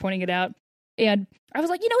things, they were pointing it out, and I was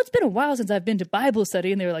like, it's been a while since I've been to Bible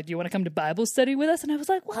study. And they were like, do you want to come to Bible study with us? And I was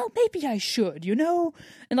like, well, maybe I should, And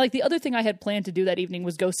like the other thing I had planned to do that evening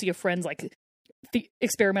was go see a friend's like the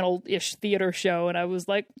experimental-ish theater show, and I was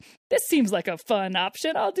like, this seems like a fun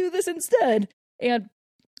option. I'll do this instead. And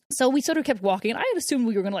so we sort of kept walking, and I had assumed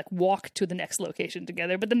we were going to like walk to the next location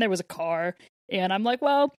together, but then there was a car, and I'm like,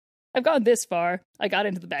 well, I've gone this far. I got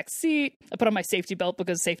into the back seat. I put on my safety belt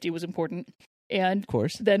because safety was important. And of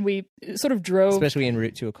course, then we sort of drove, especially en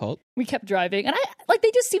route to a cult. We kept driving, and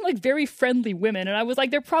they just seemed like very friendly women. And I was like,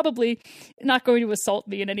 they're probably not going to assault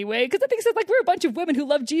me in any way, because I think it's like we're a bunch of women who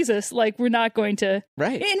love Jesus. Like we're not going to.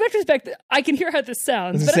 Right. In retrospect, I can hear how this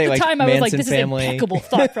sounds, but at the time I was like, this is an impeccable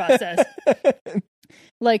thought process.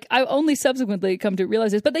 Like I only subsequently come to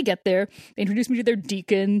realize this, but they get there. They introduce me to their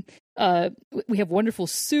deacon. We have wonderful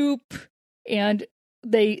soup, and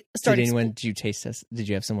they started. Did you taste test? Did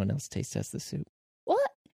you have someone else taste test the soup? Well,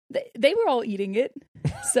 they were all eating it,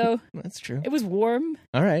 so that's true. It was warm.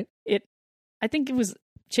 All right. I think it was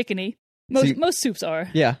chickeny. Most soups are.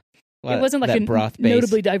 Yeah. Well, it wasn't like a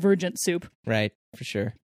notably divergent soup. Right, for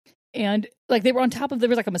sure. And like they were on top of, there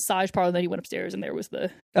was like a massage parlor, and then you went upstairs and there was the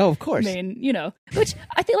of course main, which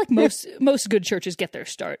I feel like most good churches get their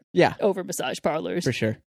start over massage parlors. For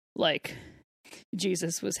sure. Like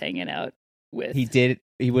Jesus was hanging out with.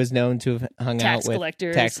 He was known to have hung out with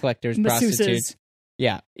tax collectors, masseuses. Prostitutes.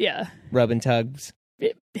 Yeah. Yeah. Rubbing tugs.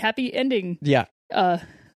 Happy ending. Yeah.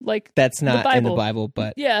 Like that's not in the Bible,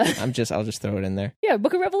 but yeah, I'll just throw it in there. Yeah,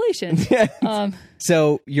 Book of Revelation.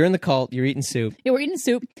 So you're in the cult, you're eating soup. Yeah, we're eating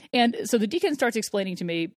soup, and so the deacon starts explaining to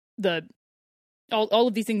me all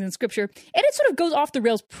of these things in Scripture, and it sort of goes off the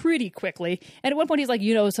rails pretty quickly. And at one point, he's like,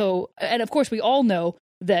 and of course, we all know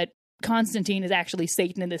that Constantine is actually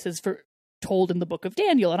Satan, and this is told in the book of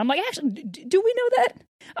Daniel. And I'm like, actually, do we know that?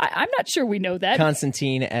 I'm not sure we know that.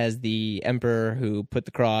 Constantine as the emperor who put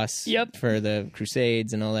the cross for the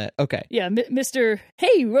Crusades and all that. Okay. Yeah, Mr.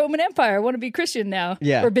 Hey, Roman Empire, I want to be Christian now.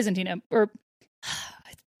 Yeah. Or Byzantine, or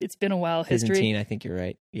it's been a while. History. Byzantine, I think you're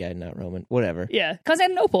right. Yeah, not Roman. Whatever. Yeah,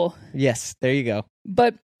 Constantinople. Yes, there you go.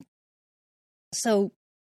 But, so...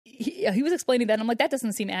 He was explaining that, and I'm like, that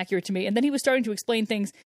doesn't seem accurate to me. And then he was starting to explain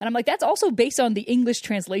things, and I'm like, that's also based on the English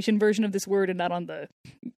translation version of this word and not on the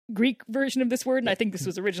Greek version of this word. And I think this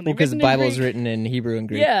was originally because the Bible is written in Hebrew and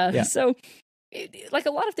Greek. Yeah. So, like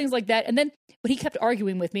a lot of things like that. And then, but he kept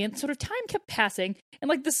arguing with me, and sort of time kept passing, and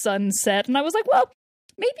like the sun set, and I was like, well,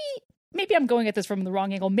 maybe I'm going at this from the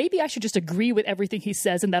wrong angle. Maybe I should just agree with everything he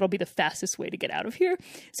says, and that'll be the fastest way to get out of here.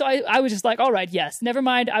 So I was just like, all right, yes, never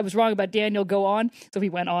mind. I was wrong about Daniel. Go on. So he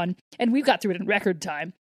went on, and we got through it in record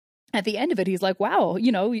time. At the end of it, he's like, wow,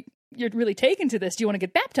 you're really taken to this. Do you want to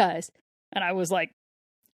get baptized? And I was like,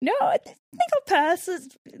 no, I think I'll pass. It's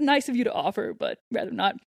nice of you to offer, but rather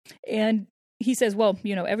not. And he says, well,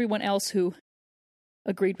 everyone else who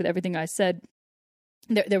agreed with everything I said,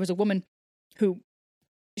 there was a woman who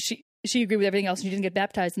she agreed with everything else and she didn't get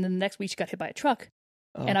baptized. And then the next week she got hit by a truck.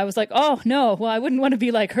 Oh. And I was like, oh no, well, I wouldn't want to be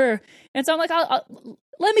like her. And so I'm like,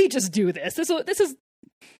 let me just do this.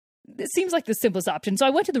 This seems like the simplest option. So I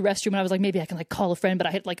went to the restroom and I was like, maybe I can like call a friend, but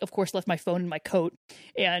I had like, of course, left my phone in my coat.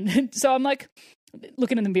 And so I'm like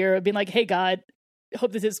looking in the mirror, being like, hey God,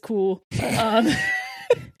 hope this is cool.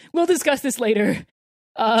 We'll discuss this later.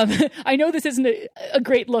 I know this isn't a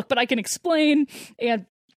great look, but I can explain. And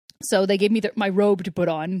so they gave me my robe to put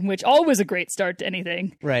on, which always a great start to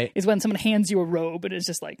anything. Right. Is when someone hands you a robe and it's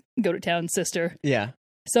just like, go to town, sister. Yeah.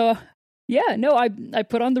 So, yeah, no, I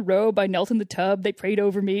put on the robe. I knelt in the tub. They prayed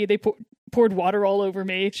over me. They poured water all over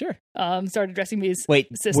me. Sure. Started dressing me as Wait,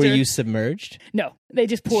 sister. Were you submerged? No, they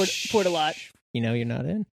just poured a lot. You're not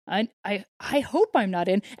in? I hope I'm not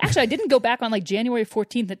in. Actually, I didn't go back on like January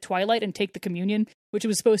 14th at twilight and take the communion, which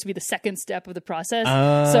was supposed to be the second step of the process.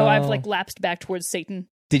 So I've like lapsed back towards Satan.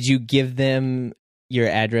 Did you give them your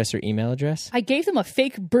address or email address? I gave them a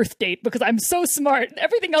fake birth date because I'm so smart.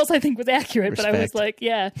 Everything else I think was accurate, Respect. But I was like,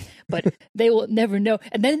 yeah, but they will never know.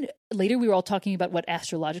 And then later we were all talking about what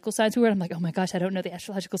astrological signs we were. And I'm like, oh my gosh, I don't know the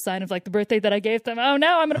astrological sign of like the birthday that I gave them. Oh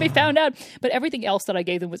no, I'm going to be found out. But everything else that I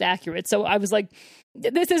gave them was accurate. So I was like,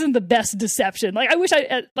 this isn't the best deception. Like I wish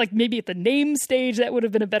like maybe at the name stage that would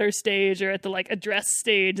have been a better stage, or at the like address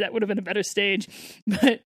stage that would have been a better stage.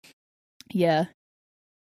 But yeah,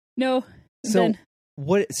 no. So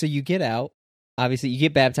so you get out, obviously you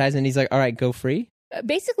get baptized, and he's like, all right, go free.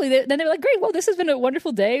 Basically, then they were like, great, well, this has been a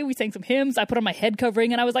wonderful day. We sang some hymns. I put on my head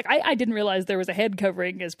covering, and I was like, I didn't realize there was a head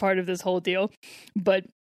covering as part of this whole deal. But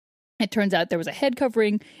it turns out there was a head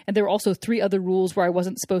covering, and there were also 3 other rules where I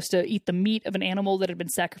wasn't supposed to eat the meat of an animal that had been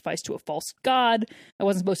sacrificed to a false god. I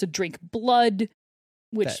wasn't supposed to drink blood,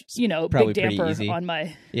 which, that's big damper on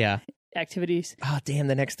my activities. Oh, damn,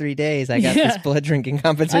 the next 3 days I got this blood drinking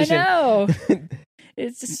competition. I know.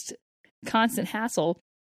 It's just constant hassle.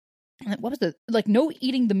 What was the like? No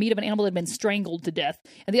eating the meat of an animal that had been strangled to death,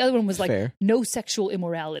 and the other one was like no sexual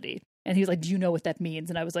immorality. And he was like, "Do you know what that means?"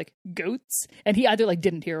 And I was like, "Goats." And he either like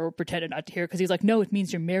didn't hear or pretended not to hear because he was like, "No, it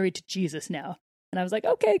means you're married to Jesus now." And I was like,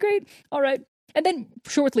 "Okay, great, all right." And then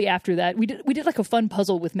shortly after that, we did like a fun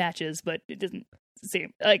puzzle with matches, but it didn't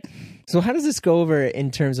seem like. So how does this go over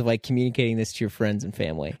in terms of like communicating this to your friends and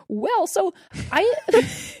family? Well, so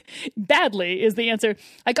badly is the answer.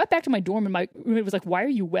 I got back to my dorm and my roommate was like, "Why are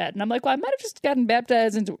you wet?" And I'm like, "Well, I might have just gotten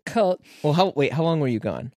baptized into a cult." Well, how long were you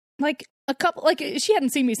gone? Like a couple, like she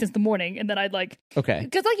hadn't seen me since the morning, and then I'd like, okay,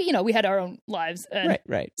 because like we had our own lives, and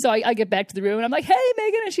right. So I get back to the room and I'm like, "Hey,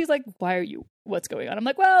 Megan," and she's like, "Why are you? What's going on?" I'm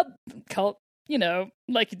like, "Well, cult,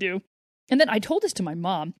 like you do." And then I told this to my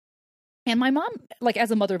mom, and my mom, like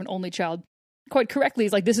as a mother of an only child, quite correctly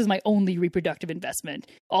is like, "This is my only reproductive investment.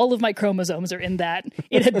 All of my chromosomes are in that.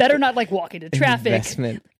 It had better not like walk into traffic."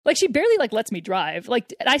 Investment. Like she barely like lets me drive.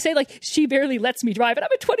 Like, and I say like she barely lets me drive, and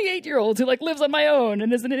I'm a 28-year-old who like lives on my own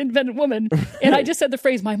and is an independent woman. And I just said the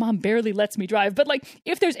phrase, "My mom barely lets me drive." But like,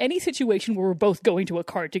 if there's any situation where we're both going to a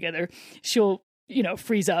car together, she'll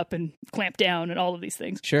freeze up and clamp down and all of these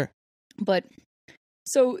things. Sure. But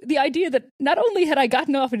so the idea that not only had I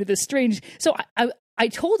gotten off into this strange, so I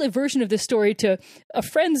told a version of this story to a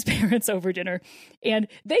friend's parents over dinner, and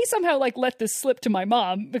they somehow like let this slip to my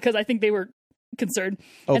mom because I think they were concerned.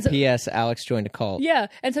 Oh, so, P.S. Alex joined a cult. Yeah,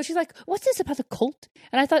 and so she's like, "What's this about the cult?"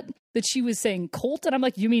 And I thought that she was saying cult, and I'm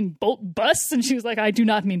like, "You mean Bolt Bus?" And she was like, "I do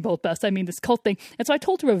not mean Bolt Bus. I mean this cult thing." And so I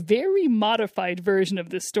told her a very modified version of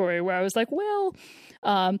this story where I was like, "Well,"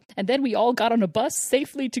 and then we all got on a bus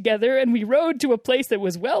safely together, and we rode to a place that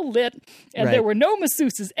was well lit, and there were no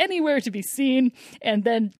masseuses anywhere to be seen, and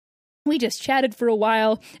then we just chatted for a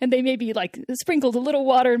while, and they maybe like sprinkled a little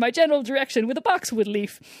water in my general direction with a boxwood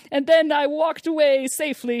leaf. And then I walked away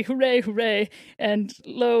safely, hooray, hooray, and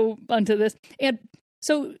lo unto this. And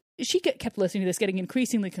so she kept listening to this, getting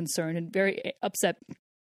increasingly concerned and very upset.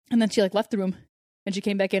 And then she like left the room, and she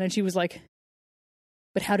came back in, and she was like,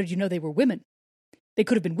 "But how did you know they were women? They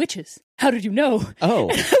could have been witches. How did you know?" Oh.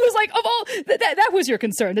 And I was like, of all, that was your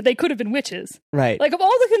concern, that they could have been witches. Right. Like, of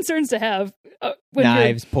all the concerns to have.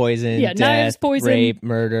 Knives, poison, death, knives, poison, rape,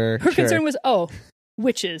 murder. Her concern was,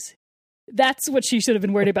 witches. That's what she should have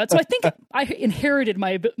been worried about. So I think I inherited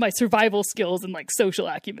my survival skills and like social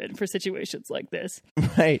acumen for situations like this.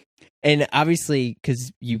 Right. And obviously,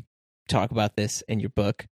 because you talk about this in your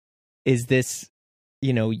book, is this,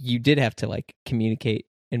 you did have to like communicate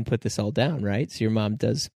and put this all down, right? So your mom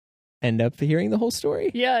does end up hearing the whole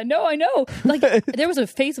story. Yeah, no, I know. Like there was a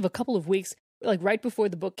phase of a couple of weeks, like right before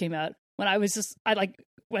the book came out, when I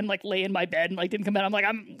lay in my bed and like didn't come out. I'm like,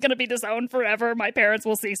 I'm gonna be disowned forever. My parents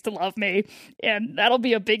will cease to love me, and that'll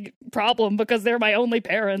be a big problem because they're my only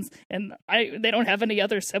parents, and they don't have any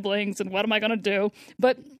other siblings. And what am I gonna do?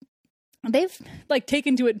 But they've like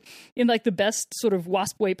taken to it in like the best sort of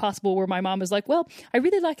WASP way possible, where my mom is like, "Well, I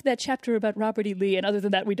really like that chapter about Robert E. Lee, and other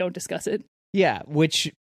than that, we don't discuss it." Yeah,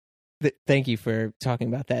 which thank you for talking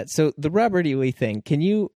about that. So the Robert E. Lee thing, can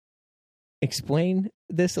you explain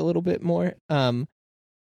this a little bit more?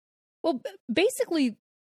 Well, basically,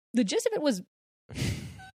 the gist of it was,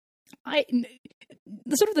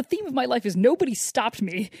 the theme of my life is nobody stopped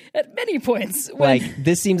me at many points.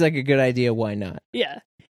 This seems like a good idea. Why not? Yeah,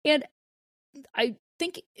 and I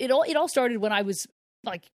think it all started when I was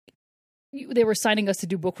like, they were assigning us to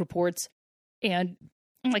do book reports, and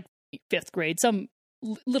I'm like 5th grade, some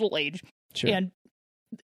little age, sure. And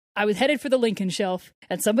I was headed for the Lincoln shelf,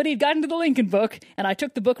 and somebody had gotten to the Lincoln book, and I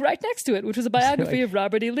took the book right next to it, which was a biography of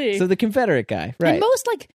Robert E. Lee. So the Confederate guy, right? And most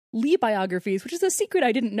Lee biographies, which is a secret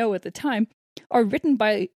I didn't know at the time, are written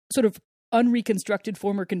by sort of unreconstructed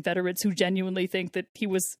former Confederates who genuinely think that he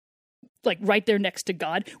was right there next to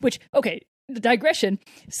God. Which, okay, digression.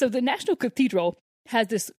 So the National Cathedral has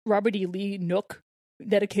this Robert E. Lee nook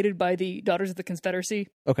dedicated by the Daughters of the Confederacy.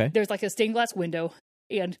 Okay. There's a stained glass window,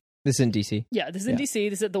 and this is in D.C. Yeah, this is in D.C.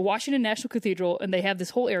 This is at the Washington National Cathedral, and they have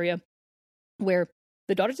this whole area where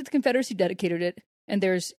the Daughters of the Confederacy dedicated it, and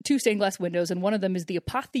there's 2 stained glass windows, and one of them is the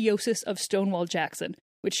apotheosis of Stonewall Jackson,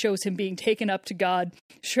 which shows him being taken up to God,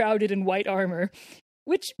 shrouded in white armor,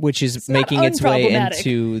 which is making its way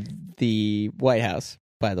into the White House,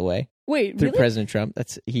 by the way. Wait, through really? President Trump.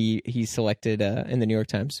 That's he selected in the New York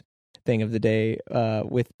Times thing of the day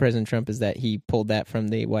with President Trump is that he pulled that from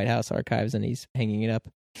the White House archives and he's hanging it up.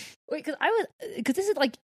 Wait, because this is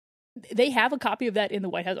they have a copy of that in the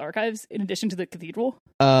White House archives in addition to the cathedral.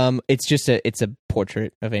 It's just it's a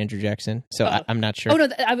portrait of Andrew Jackson, so I'm not sure. Oh no,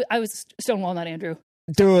 I was Stonewall, not Andrew.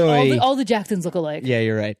 All the Jacksons look alike. Yeah,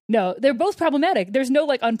 you're right. No, they're both problematic. There's no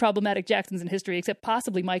unproblematic Jacksons in history except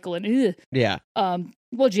possibly Michael and yeah.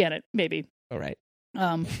 Well, Janet maybe. All right.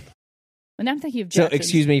 And now I'm thinking of Jackson. So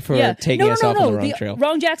excuse me for taking us off on the wrong trail.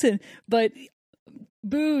 Wrong Jackson, but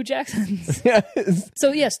boo Jacksons.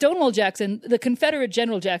 So yeah, Stonewall Jackson, the Confederate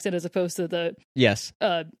General Jackson, as opposed to the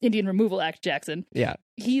Indian Removal Act Jackson. Yeah,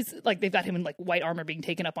 he's they've got him in white armor being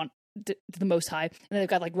taken up on to the Most High, and then they've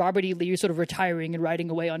got Robert E. Lee sort of retiring and riding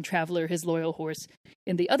away on Traveler, his loyal horse,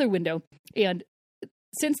 in the other window. And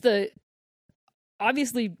since the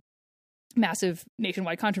obviously massive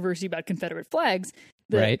nationwide controversy about Confederate flags,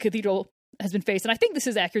 the cathedral has been faced, and I think this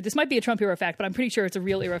is accurate. This might be a Trump era fact, but I'm pretty sure it's a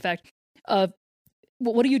real era fact.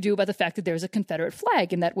 What do you do about the fact that there's a Confederate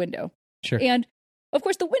flag in that window? Sure. And of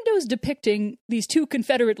course, the window is depicting these 2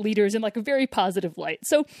 Confederate leaders in a very positive light.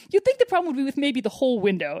 So you'd think the problem would be with maybe the whole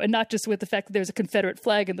window and not just with the fact that there's a Confederate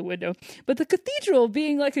flag in the window. But the cathedral,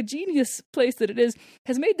 being a genius place that it is,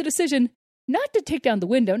 has made the decision not to take down the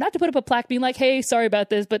window, not to put up a plaque being hey, sorry about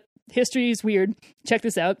this, but history is weird. Check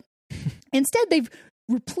this out. Instead, they've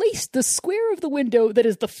replaced the square of the window that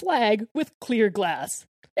is the flag with clear glass.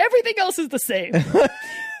 Everything else is the same.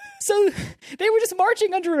 So they were just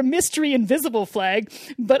marching under a mystery invisible flag.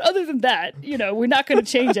 But other than that, we're not going to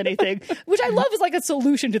change anything, which I love is a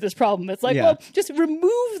solution to this problem. It's well, just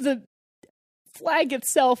remove the flag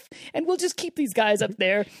itself and we'll just keep these guys up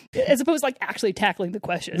there as opposed to actually tackling the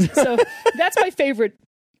question. So that's my favorite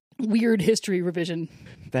weird history revision.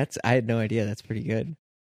 I had no idea. That's pretty good.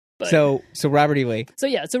 But, so Robert E. Lee.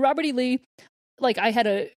 So Robert E. Lee, I had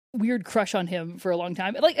a weird crush on him for a long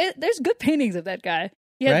time. There's good paintings of that guy.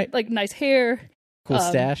 He had nice hair, cool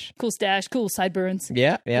stash, cool sideburns.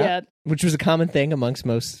 Yeah, which was a common thing amongst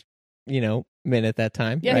most, men at that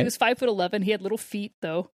time. Yeah, right? He was 5'11". He had little feet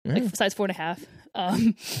though, size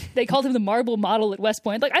 4.5. They called him the marble model at West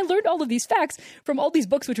Point. I learned all of these facts from all these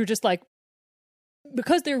books, which were just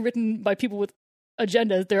because they're written by people with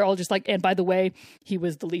agendas. They're all just and by the way, he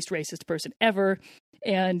was the least racist person ever.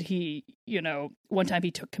 And he, one time he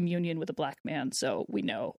took communion with a black man. So we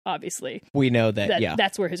know, obviously. We know that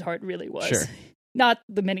that's where his heart really was. Sure. Not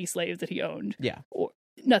the many slaves that he owned. Yeah. Or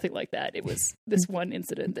nothing like that. It was this one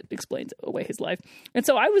incident that explains away his life. And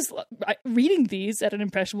so I was reading these at an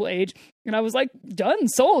impressionable age. And I was done,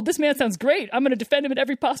 sold. This man sounds great. I'm going to defend him at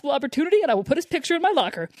every possible opportunity. And I will put his picture in my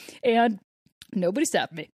locker. And nobody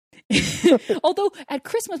stopped me. Although at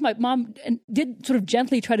Christmas, my mom did sort of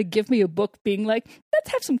gently try to give me a book being let's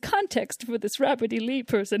have some context for this Robert E. Lee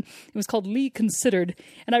person. It was called Lee Considered,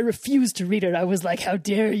 and I refused to read it. I was how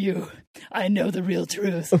dare you? I know the real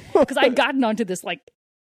truth. Because I'd gotten onto this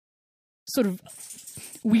sort of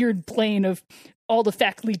weird plane of all the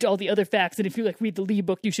facts lead to all the other facts, and if you read the Lee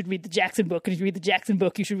book, you should read the Jackson book, and if you read the Jackson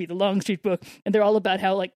book, you should read the Longstreet book, and they're all about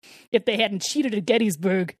how if they hadn't cheated at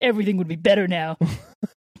Gettysburg, everything would be better now.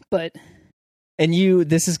 But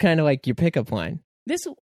this is kind of your pickup line. This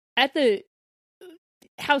at the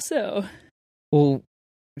how so? Well,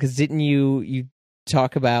 because didn't you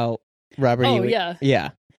talk about Robert E. Lee? Yeah.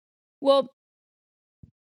 Well,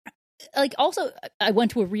 also I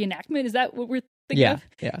went to a reenactment. Is that what we're thinking of?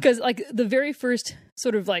 Yeah. Because the very first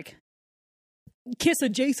sort of kiss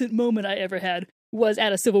adjacent moment I ever had was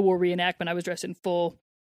at a Civil War reenactment. I was dressed in full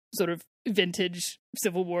sort of vintage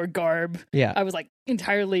Civil War garb. Yeah. I was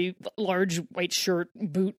entirely large white shirt,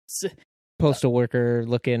 boots. Postal worker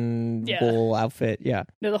looking full outfit. Yeah.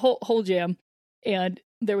 No, the whole jam. And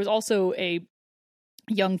there was also a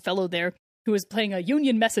young fellow there who was playing a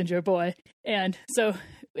Union messenger boy. And so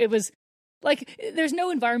it was Like, there's no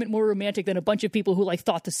environment more romantic than a bunch of people who, like,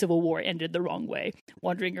 thought the Civil War ended the wrong way,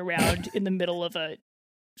 wandering around in the middle of a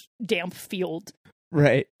damp field.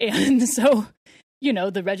 Right. And so, you know,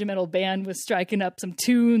 the regimental band was striking up some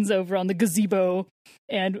tunes over on the gazebo,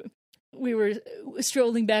 and we were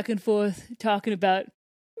strolling back and forth talking about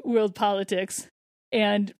world politics.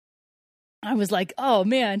 And I was like, oh,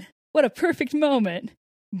 man, what a perfect moment.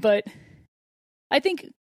 But I think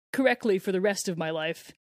correctly for the rest of my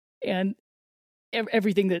life and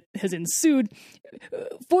everything that has ensued.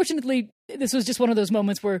 Fortunately, this was just one of those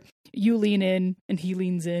moments where you lean in and he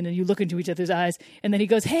leans in and you look into each other's eyes, and then he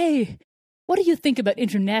goes, hey, what do you think about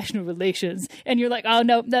international relations? And you're like, oh,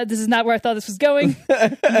 no, this is not where I thought this was going.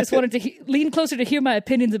 I just wanted to lean closer to hear my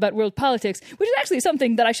opinions about world politics, which is actually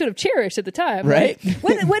something that I should have cherished at the time. Right?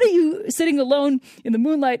 When are you sitting alone in the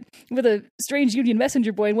moonlight with a strange Union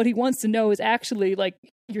messenger boy, and what he wants to know is actually like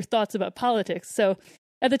your thoughts about politics? So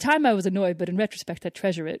at the time, I was annoyed, but in retrospect, I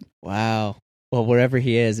treasure it. Wow. Well, wherever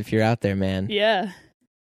he is, if you're out there, man. Yeah.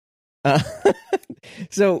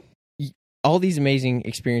 So, all these amazing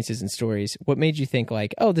experiences and stories, what made you think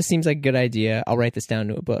like, oh, this seems like a good idea, I'll write this down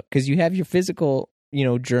to a book? Because you have your physical, you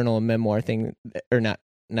know, journal and memoir thing, or not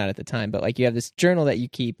at the time, but like you have this journal that you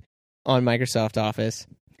keep on Microsoft Office.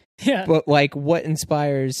 Yeah. But like, what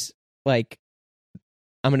inspires, like,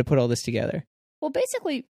 I'm going to put all this together? Well,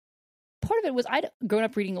 basically, part of it was I'd grown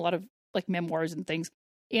up reading a lot of like memoirs and things.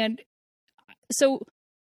 And so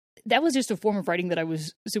that was just a form of writing that I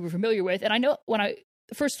was super familiar with. And I know when I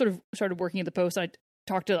first sort of started working at the Post, I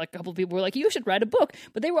talked to like a couple of people who were like, you should write a book.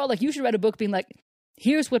 But they were all like, you should write a book being like,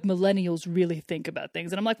 here's what millennials really think about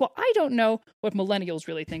things. And I'm like, well, I don't know what millennials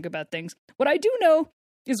really think about things. What I do know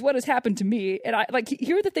is what has happened to me. And I like,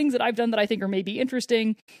 here are the things that I've done that I think are maybe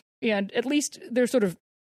interesting. And at least there's sort of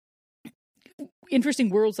interesting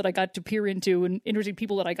worlds that I got to peer into and interesting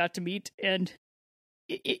people that I got to meet. And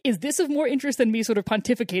is this of more interest than me sort of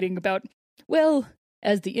pontificating about, well,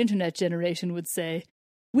 as the internet generation would say,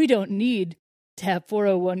 we don't need to have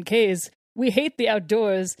 401ks. We hate the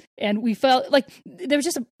outdoors. And we felt like there was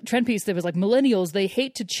just a trend piece that was like, millennials, they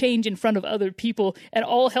hate to change in front of other people, and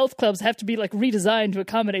all health clubs have to be like redesigned to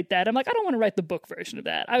accommodate that. I'm like, I don't want to write the book version of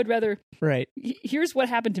that. I would rather, right. Here's what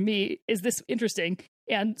happened to me. Is this interesting?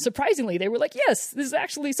 And surprisingly, they were like, yes, this is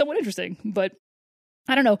actually somewhat interesting. But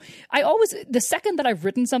I don't know. The second that I've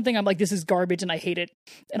written something, I'm like, this is garbage and I hate it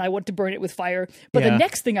and I want to burn it with fire. But the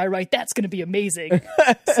next thing I write, that's going to be amazing.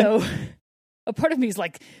 So a part of me is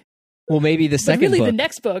like, well, maybe the second book.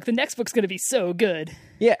 The next book's going to be so good.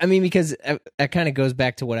 Yeah. I mean, because that kind of goes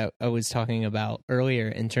back to what I was talking about earlier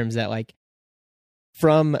in terms that like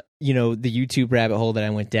from, you know, the YouTube rabbit hole that I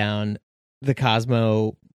went down, the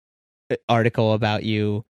Cosmo article about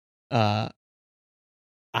you,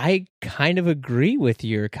 I kind of agree with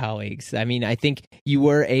your colleagues. I mean, I think you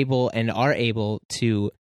were able and are able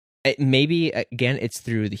to, maybe, again, it's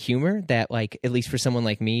through the humor that, like, at least for someone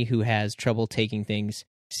like me who has trouble taking things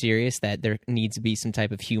serious, that there needs to be some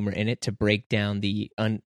type of humor in it to break down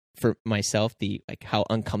for myself, like, how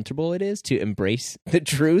uncomfortable it is to embrace the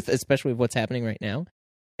truth, especially with what's happening right now.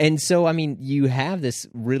 And so, I mean, you have this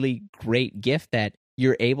really great gift that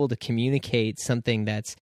you're able to communicate something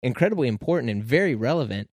that's incredibly important and very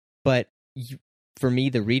relevant, but for me,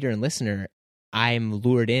 the reader and listener, I'm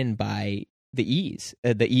lured in by the ease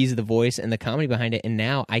of the voice and the comedy behind it, and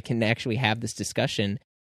now I can actually have this discussion,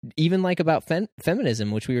 even like about feminism,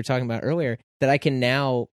 which we were talking about earlier, that I can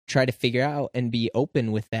now try to figure out and be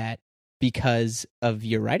open with that because of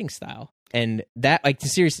your writing style. And that, like,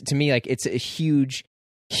 to me, like, it's a huge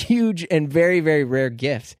and very, very rare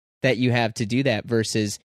gift that you have to do that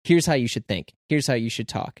versus here's how you should think. Here's how you should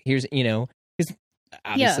talk. Here's, you know, because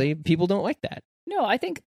obviously people don't like that. No, I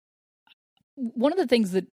think one of the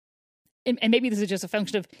things that, and maybe this is just a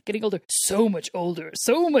function of getting older, so much older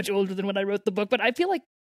than when I wrote the book, but I feel like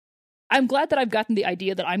I'm glad that I've gotten the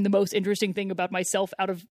idea that I'm the most interesting thing about myself out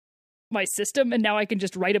of my system, and now I can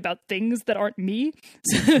just write about things that aren't me.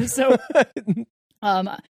 So,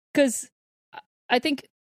 because I think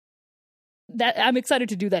that I'm excited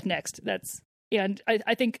to do that next. And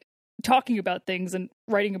I think talking about things and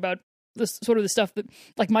writing about this sort of the stuff that,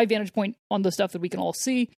 like, my vantage point on the stuff that we can all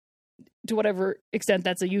see, to whatever extent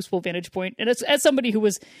that's a useful vantage point. And as somebody who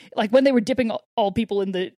was, like, when they were dipping all people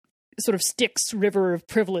in the sort of Styx river of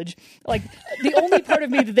privilege, like, the only part of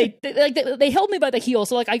me that they held me by the heel,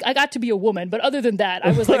 so like I got to be a woman, but other than that,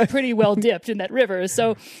 I was like pretty well dipped in that river.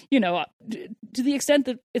 So, you know, to the extent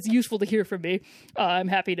that it's useful to hear from me, I'm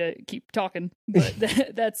happy to keep talking. But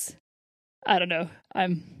that's, I don't know,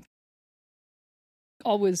 I'm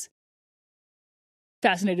always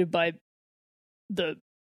fascinated by the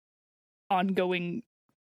ongoing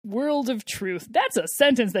world of truth. That's a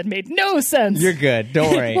sentence that made no sense. You're good.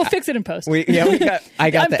 Don't worry. We'll fix it in post.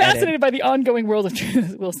 I'm fascinated by the ongoing world of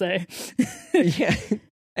truth, we'll say. Yeah.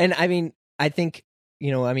 And I mean, I think, I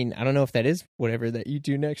don't know if that is whatever that you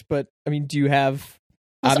do next, but I mean, do you have...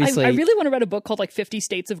 Obviously, I really want to write a book called 50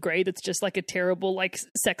 States of Grey that's just a terrible,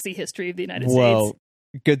 sexy history of the United States.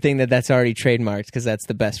 Good thing that's already trademarked, because that's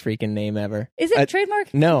the best freaking name ever. Is it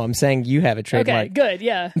trademark? No, I'm saying you have a trademark. Okay, good,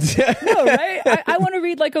 yeah. No, right? I want to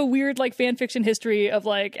read a weird fan fiction history of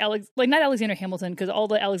not Alexander Hamilton, because all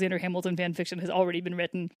the Alexander Hamilton fan fiction has already been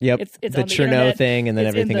written. Yep, it's the on the Chernow internet. thing, and then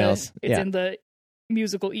everything else. It's in the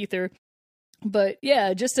musical ether. But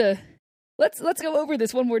yeah, just Let's go over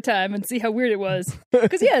this one more time and see how weird it was.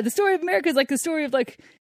 Because the story of America is the story of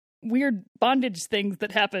weird bondage things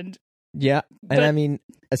that happened. Yeah, and I mean,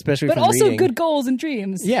 especially but from also reading, good goals and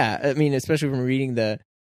dreams. Yeah, I mean, especially from reading I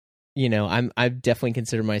definitely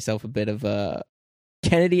consider myself a bit of a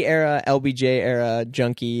Kennedy era, LBJ era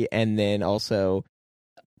junkie, and then also,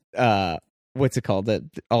 what's it called?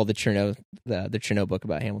 All the Chernow, the Chernow book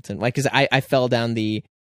about Hamilton. Because I fell down the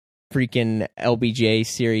freaking LBJ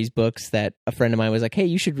series books that a friend of mine was like, hey,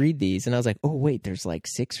 you should read these. And I was like, oh, wait, there's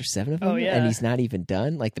 6 or 7 of them? Oh, yeah. And he's not even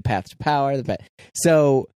done? The Path to Power.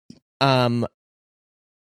 So,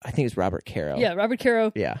 I think it's Robert Caro. Yeah, Robert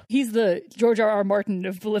Caro. Yeah. He's the George R.R. Martin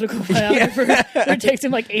of political biographers. It takes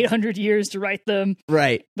him 800 years to write them.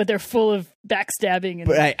 Right. But they're full of backstabbing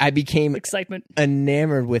and I became excitement.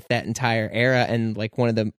 Enamored with that entire era. And one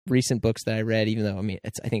of the recent books that I read, even though,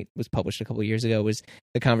 I think it was published a couple of years ago, was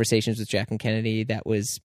The Conversations with Jacqueline Kennedy. That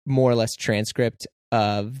was more or less transcript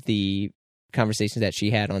of the conversations that she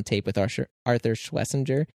had on tape with Arthur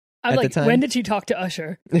Schlesinger. I'm when did she talk to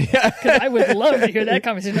Usher? Because I would love to hear that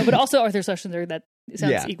conversation. No, but also Arthur Schlesinger, that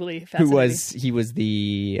sounds equally fascinating. He was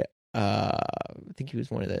the, I think he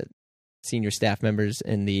was one of the senior staff members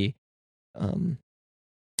in the,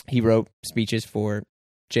 he wrote speeches for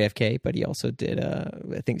JFK, but he also did,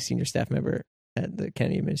 I think, senior staff member at the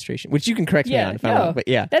Kennedy administration, which you can correct me on if I'm wrong, but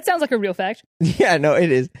yeah. That sounds like a real fact. Yeah, no,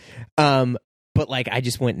 it is. But I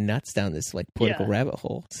just went nuts down this political rabbit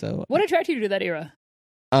hole. So what attracted you to that era?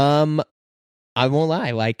 I won't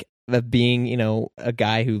lie, being, a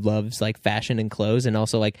guy who loves fashion and clothes, and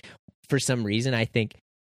also for some reason I think,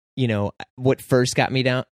 what first got me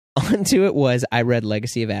down onto it was I read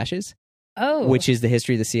Legacy of Ashes. Oh. Which is the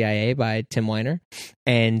history of the CIA by Tim Weiner.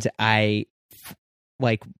 And I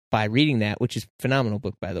by reading that, which is a phenomenal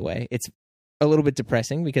book, by the way, it's a little bit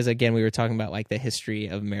depressing because again, we were talking about the history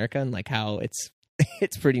of America and how it's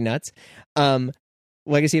pretty nuts.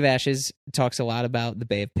 Legacy of Ashes talks a lot about the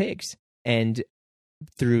Bay of Pigs, and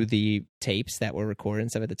through the tapes that were recorded and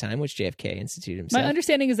stuff at the time, which JFK instituted himself. My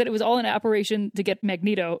understanding is that it was all an operation to get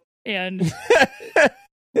Magneto, and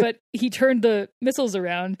but he turned the missiles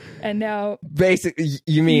around, and now basically,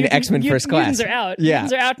 you mean X-Men First Class? Mutants are out. Yeah,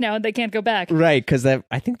 mutants are out now, and they can't go back. Right, because I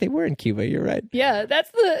think they were in Cuba. You're right. Yeah, that's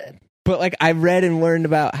the. But I read and learned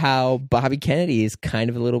about how Bobby Kennedy is kind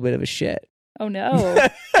of a little bit of a shit. Oh no.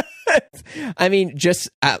 I mean, just,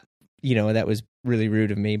 that was really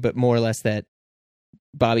rude of me, but more or less that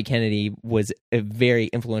Bobby Kennedy was a very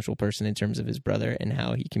influential person in terms of his brother and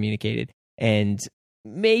how he communicated, and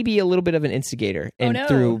maybe a little bit of an instigator, and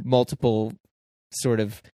through multiple sort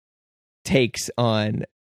of takes on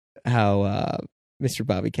how Mr.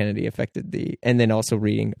 Bobby Kennedy affected and then also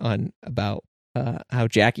reading about how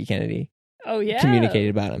Jackie Kennedy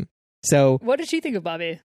communicated about him. So what did she think of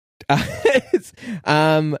Bobby?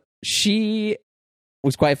 She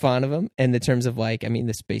was quite fond of him in the terms of this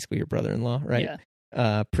is basically your brother-in-law, right?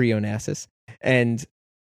 Yeah. Pre-Onassis. And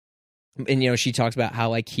she talks about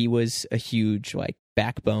how he was a huge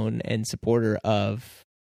backbone and supporter of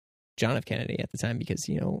John F. Kennedy at the time because,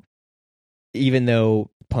 even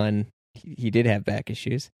though he did have back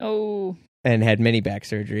issues. Oh. And had many back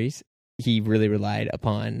surgeries, he really relied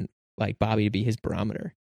upon Bobby to be his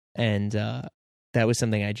barometer. And that was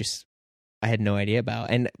something I had no idea about.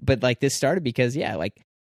 But this started because,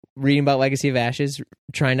 reading about Legacy of Ashes,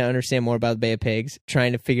 trying to understand more about the Bay of Pigs,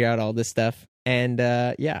 trying to figure out all this stuff. And,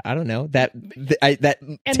 I don't know. That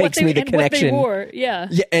takes me the connection. What they wore, yeah.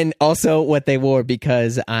 And also what they wore,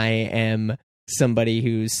 because I am somebody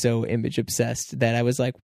who's so image obsessed that I was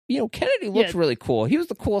like, Kennedy looks really cool. He was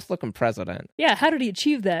the coolest looking president. Yeah, how did he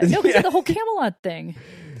achieve that? No, because of the whole Camelot thing.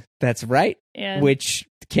 That's right. And which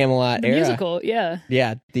Camelot era musical, yeah,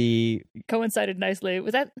 the coincided nicely.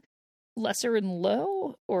 Was that Lesser and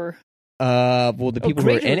Low or? The people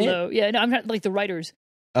who were in Low. it. Yeah, no, I'm not the writers.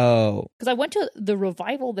 Oh, because I went to the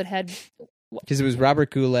revival that had. Because it was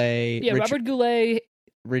Robert Goulet. Yeah, Robert Goulet.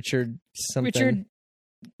 Richard something. Richard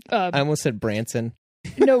I almost said Branson.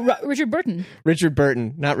 No, Richard Burton. Richard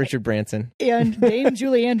Burton, not Richard Branson. And Dame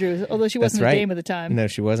Julie Andrews, although she wasn't a dame at the time. No,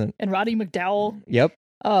 she wasn't. And Roddy McDowall. Yep.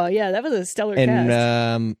 Oh, yeah, that was a stellar cast.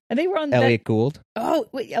 And they were on Elliot Gould. Oh,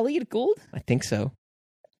 wait, Elliot Gould? I think so.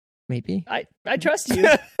 Maybe. I trust you.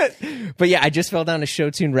 But yeah, I just fell down a show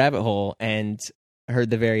tune rabbit hole and heard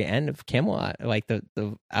the very end of Camelot, like the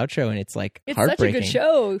outro, and it's like it's heartbreaking. Such a good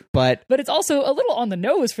show, but it's also a little on the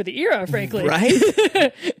nose for the era, frankly.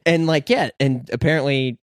 Right? And like, yeah, and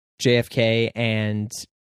apparently JFK and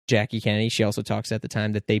Jackie Kennedy, she also talks at the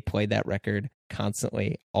time that they played that record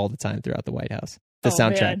constantly all the time throughout the White House. The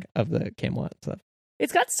soundtrack of the Camelot stuff.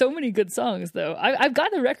 It's got so many good songs, though. I've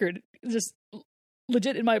got the record just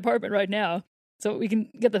legit in my apartment right now, so we can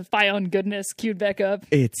get the Fi on Goodness queued back up.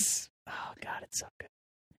 It's so good.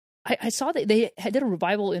 I saw that they did a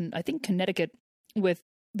revival in, I think, Connecticut with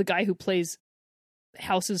the guy who plays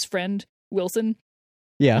House's friend, Wilson.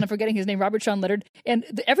 Yeah. And I'm forgetting his name, Robert Sean Leonard.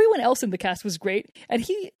 And everyone else in the cast was great. And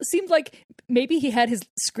he seemed like maybe he had his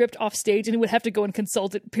script off stage and he would have to go and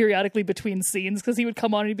consult it periodically between scenes, because he would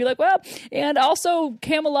come on and he'd be like, well, and also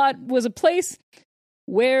Camelot was a place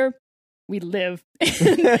where we live.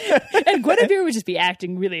 And Guinevere would just be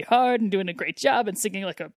acting really hard and doing a great job and singing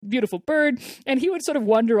like a beautiful bird. And he would sort of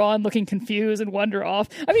wander on looking confused and wander off.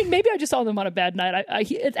 I mean, maybe I just saw them on a bad night.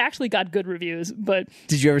 It actually got good reviews, but...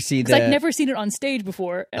 Did you ever see I'd never seen it on stage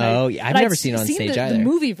before. And I've never seen it on stage either. The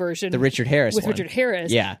movie version. The Richard Harris with one. Richard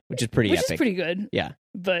Harris. Yeah, which is pretty epic. Which is pretty good. Yeah.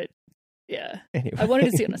 But, yeah. Anyway. I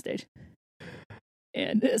wanted to see it on stage.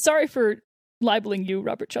 And sorry for libeling you,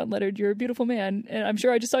 Robert Sean Leonard. You're a beautiful man, and I'm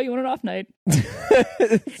sure I just saw you on an off night.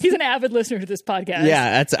 He's an avid listener to this podcast.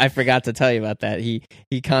 Yeah, I forgot to tell you about that. He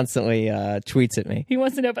constantly tweets at me. He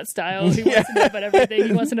wants to know about style. He wants to know about everything.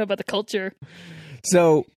 He wants to know about the culture.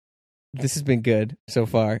 So this has been good so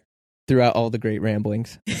far throughout all the great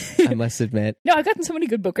ramblings, I must admit. No, I've gotten so many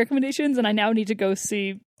good book recommendations, and I now need to go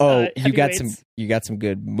see. You got some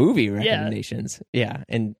good movie recommendations. Yeah.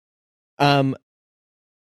 And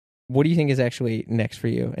what do you think is actually next for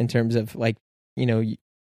you in terms of, like, you know,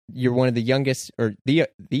 you're one of the youngest, or the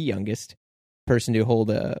youngest person to hold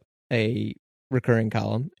a recurring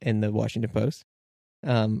column in the Washington Post.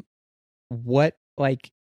 What, like,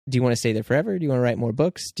 do you want to stay there forever? Do you want to write more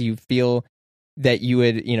books? Do you feel that you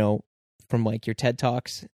would, you know, from like your TED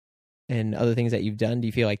Talks and other things that you've done, do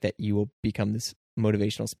you feel like that you will become this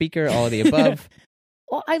motivational speaker, all of the above?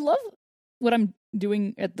 Well, I love what I'm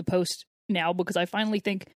doing at the Post now, because I finally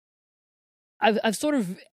think I've sort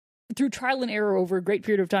of, through trial and error over a great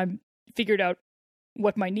period of time, figured out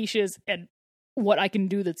what my niche is and what I can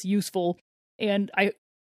do that's useful. And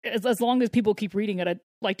as long as people keep reading it, I'd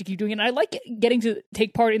like to keep doing it. And I like getting to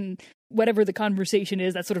take part in whatever the conversation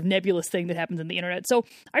is, that sort of nebulous thing that happens on the internet. So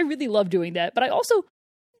I really love doing that. But I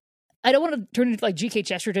don't want to turn into like G.K.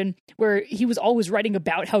 Chesterton, where he was always writing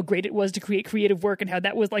about how great it was to create creative work and how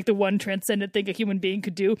that was like the one transcendent thing a human being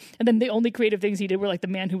could do. And then the only creative things he did were like The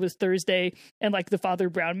Man Who Was Thursday and like the Father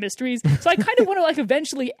Brown Mysteries. So I kind of want to like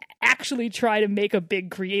eventually actually try to make a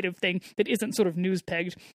big creative thing that isn't sort of news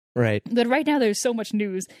pegged. Right. But right now there's so much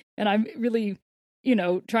news, and I'm really, you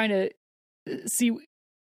know, trying to see,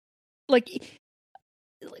 like,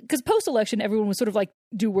 because post-election everyone was sort of like,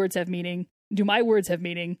 do words have meaning? Do my words have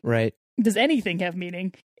meaning? Right. Does anything have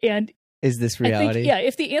meaning? And is this reality?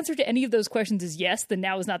 If the answer to any of those questions is yes, then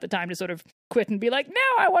now is not the time to sort of quit and be like,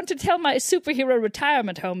 now I want to tell my superhero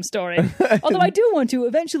retirement home story. Although I do want to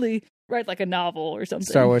eventually write like a novel or something.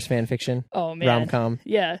 Star Wars fan fiction. Oh, man. Rom-com.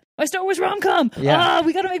 Yeah. My Star Wars rom-com. Yeah.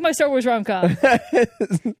 We got to make my Star Wars rom-com.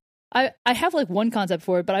 I have like one concept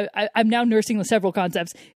for it, but I'm now nursing several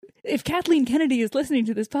concepts. If Kathleen Kennedy is listening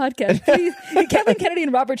to this podcast, please, Kathleen Kennedy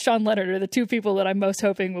and Robert Sean Leonard are the two people that I'm most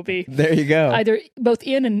hoping will be. There you go. Either both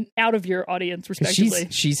in and out of your audience, respectively.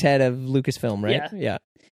 She's head of Lucasfilm, right? Yeah.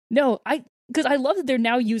 No, because I love that they're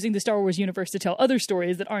now using the Star Wars universe to tell other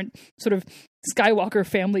stories that aren't sort of Skywalker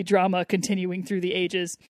family drama continuing through the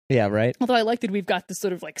ages. Yeah, right. Although I like that we've got this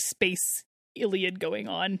sort of like space Iliad going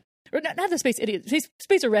on. Or not the space Iliad,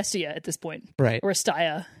 space Orestia at this point. Right.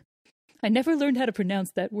 Orestia. I never learned how to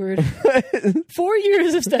pronounce that word. 4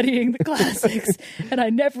 years of studying the classics, and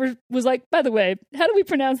I never was like, by the way, how do we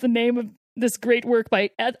pronounce the name of this great work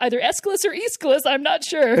by either Aeschylus or Aeschylus? I'm not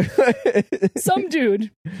sure. Some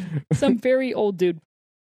dude. Some very old dude.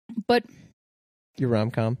 But your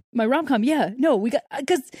rom-com? My rom-com, yeah. No, we got,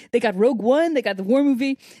 because they got Rogue One, they got the War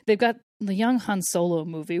movie, they've got the young Han Solo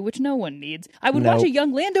movie, which no one needs. I would watch a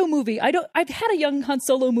young Lando movie. I've had a young Han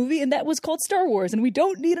Solo movie, and that was called Star Wars, and we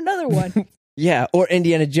don't need another one. Yeah, or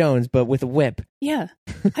Indiana Jones, but with a whip. Yeah.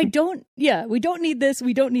 We don't need this.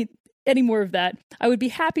 We don't need any more of that. I would be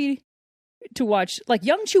happy to watch, like,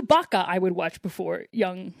 young Chewbacca I would watch before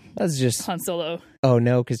young Han Solo. Oh,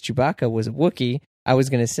 no, because Chewbacca was a Wookiee. I was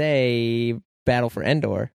going to say Battle for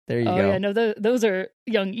Endor. There you go. Oh, yeah, no, those are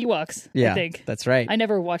young Ewoks, I think. That's right. I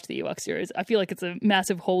never watched the Ewok series. I feel like it's a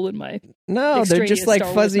massive hole in my No, they're just like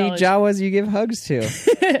fuzzy Jawas you give hugs to.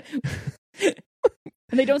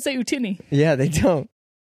 And they don't say Utini. Yeah, they don't.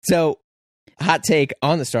 So, hot take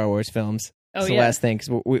on the Star Wars films. It's the last thing,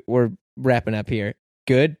 because we're wrapping up here.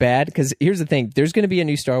 Good, bad? Because here's the thing. There's going to be a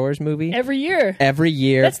new Star Wars movie. Every year.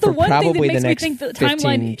 That's the one thing that makes me think the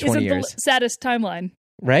timeline isn't years. the saddest timeline.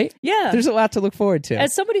 Right? Yeah. There's a lot to look forward to.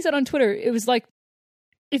 As somebody said on Twitter, it was like,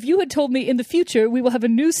 if you had told me in the future we will have a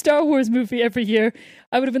new Star Wars movie every year,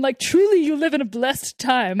 I would have been like, truly, you live in a blessed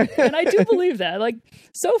time. And I do believe that. Like,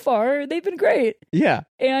 so far, they've been great. Yeah.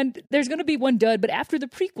 And there's going to be one dud, but after the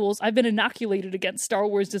prequels, I've been inoculated against Star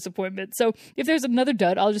Wars disappointment. So if there's another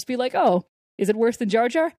dud, I'll just be like, oh, is it worse than Jar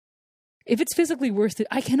Jar? If it's physically worse than...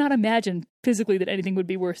 I cannot imagine physically that anything would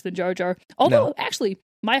be worse than Jar Jar. Although, actually,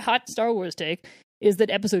 my hot Star Wars take is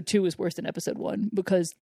that Episode 2 is worse than Episode 1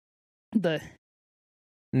 because the...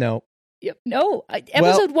 No. Yep. No.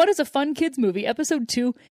 Episode 1 is a fun kids movie. Episode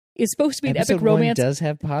 2 is supposed to be an epic romance. Episode 1 does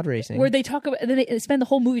have pod racing. Where they talk about... And then they spend the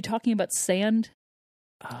whole movie talking about sand.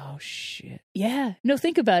 Oh, shit. Yeah. No,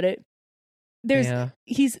 think about it.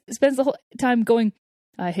 He spends the whole time going,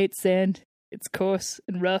 I hate sand. It's coarse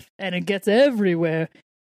and rough, and it gets everywhere.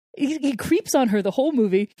 He creeps on her the whole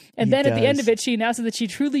movie, and then at the end of it, she announces that she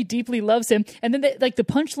truly, deeply loves him. And then, the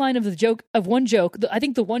punchline of one joke, I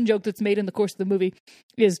think the one joke that's made in the course of the movie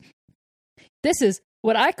is, "This is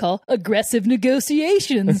what I call aggressive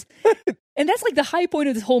negotiations," and that's like the high point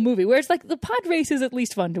of this whole movie. Where it's like the pod race is at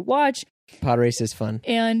least fun to watch. Pod race is fun,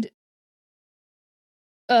 and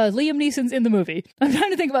Liam Neeson's in the movie. I'm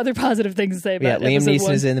trying to think of other positive things to say about Liam Neeson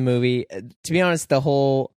 1. is in the movie. To be honest,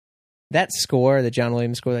 that score, the John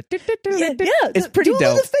Williams score, it's pretty dope.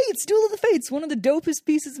 Duel of the Fates, one of the dopest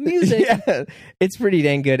pieces of music. Yeah, it's pretty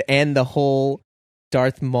dang good. And the whole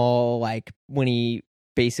Darth Maul, like when he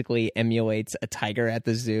basically emulates a tiger at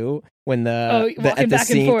the zoo, when walking back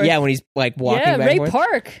and forth. Yeah, when he's like walking back Ray and forth.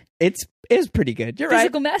 Park. It's pretty good. You're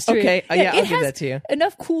Physical right. mastery. Okay, I'll give that to you.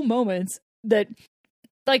 Enough cool moments that.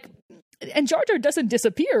 Like, and Jar Jar doesn't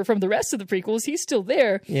disappear from the rest of the prequels. He's still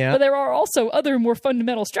there. Yeah. But there are also other more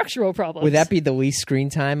fundamental structural problems. Would that be the least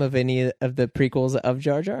screen time of any of the prequels of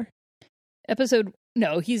Jar Jar? I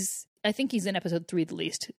think he's in episode 3 the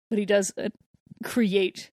least. But he does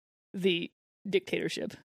create the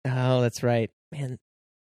dictatorship. Oh, that's right. Man.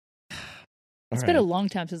 It's been a long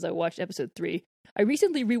time since I watched episode 3. I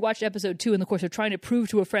recently rewatched episode 2 in the course of trying to prove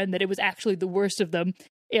to a friend that it was actually the worst of them.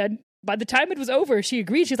 And by the time it was over, she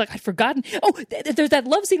agreed. She's like, I'd forgotten. Oh, there's that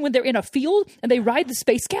love scene when they're in a field and they ride the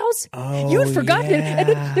space cows. Oh, you had forgotten it. And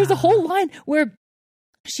then there's a whole line where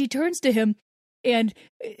she turns to him and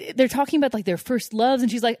they're talking about like their first loves. And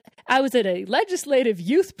she's like, I was at a legislative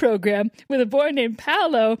youth program with a boy named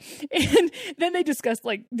Paolo. And then they discuss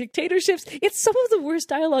like dictatorships. It's some of the worst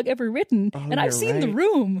dialogue ever written. And I've seen The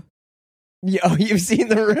Room. Oh, you've seen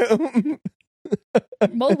The Room?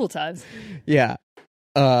 Multiple times. Yeah.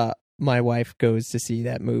 My wife goes to see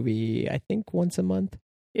that movie, I think, once a month.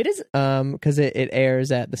 It is? Because it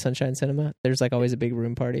airs at the Sunshine Cinema. There's like always a big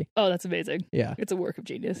room party. Oh, that's amazing. Yeah. It's a work of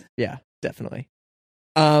genius. Yeah, definitely.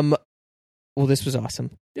 Well, this was awesome.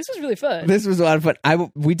 This was really fun. This was a lot of fun.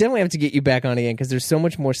 We definitely have to get you back on again because there's so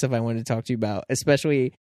much more stuff I wanted to talk to you about,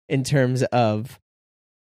 especially in terms of,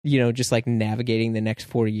 just like navigating the next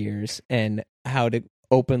 4 years and how to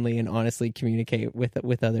openly and honestly communicate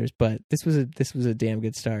with others. But this was a damn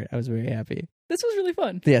good start. I was very happy. This was really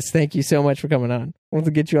fun. Yes, thank you so much for coming on. We'll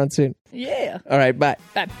get you on soon. Yeah. All right, bye.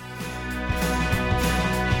 Bye.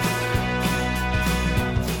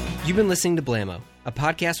 You've been listening to Blammo, a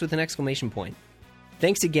podcast with an exclamation point.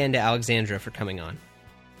 Thanks again to Alexandra for coming on.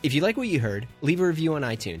 If you like what you heard, leave a review on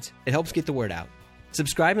iTunes. It helps get the word out.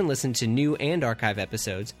 Subscribe and listen to new and archive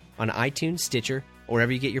episodes on iTunes, Stitcher, or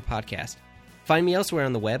wherever you get your podcast. Find me elsewhere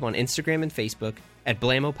on the web on Instagram and Facebook at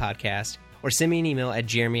Blammo Podcast, or send me an email at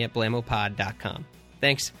jeremy@blammopod.com.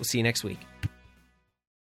 Thanks. We'll see you next week.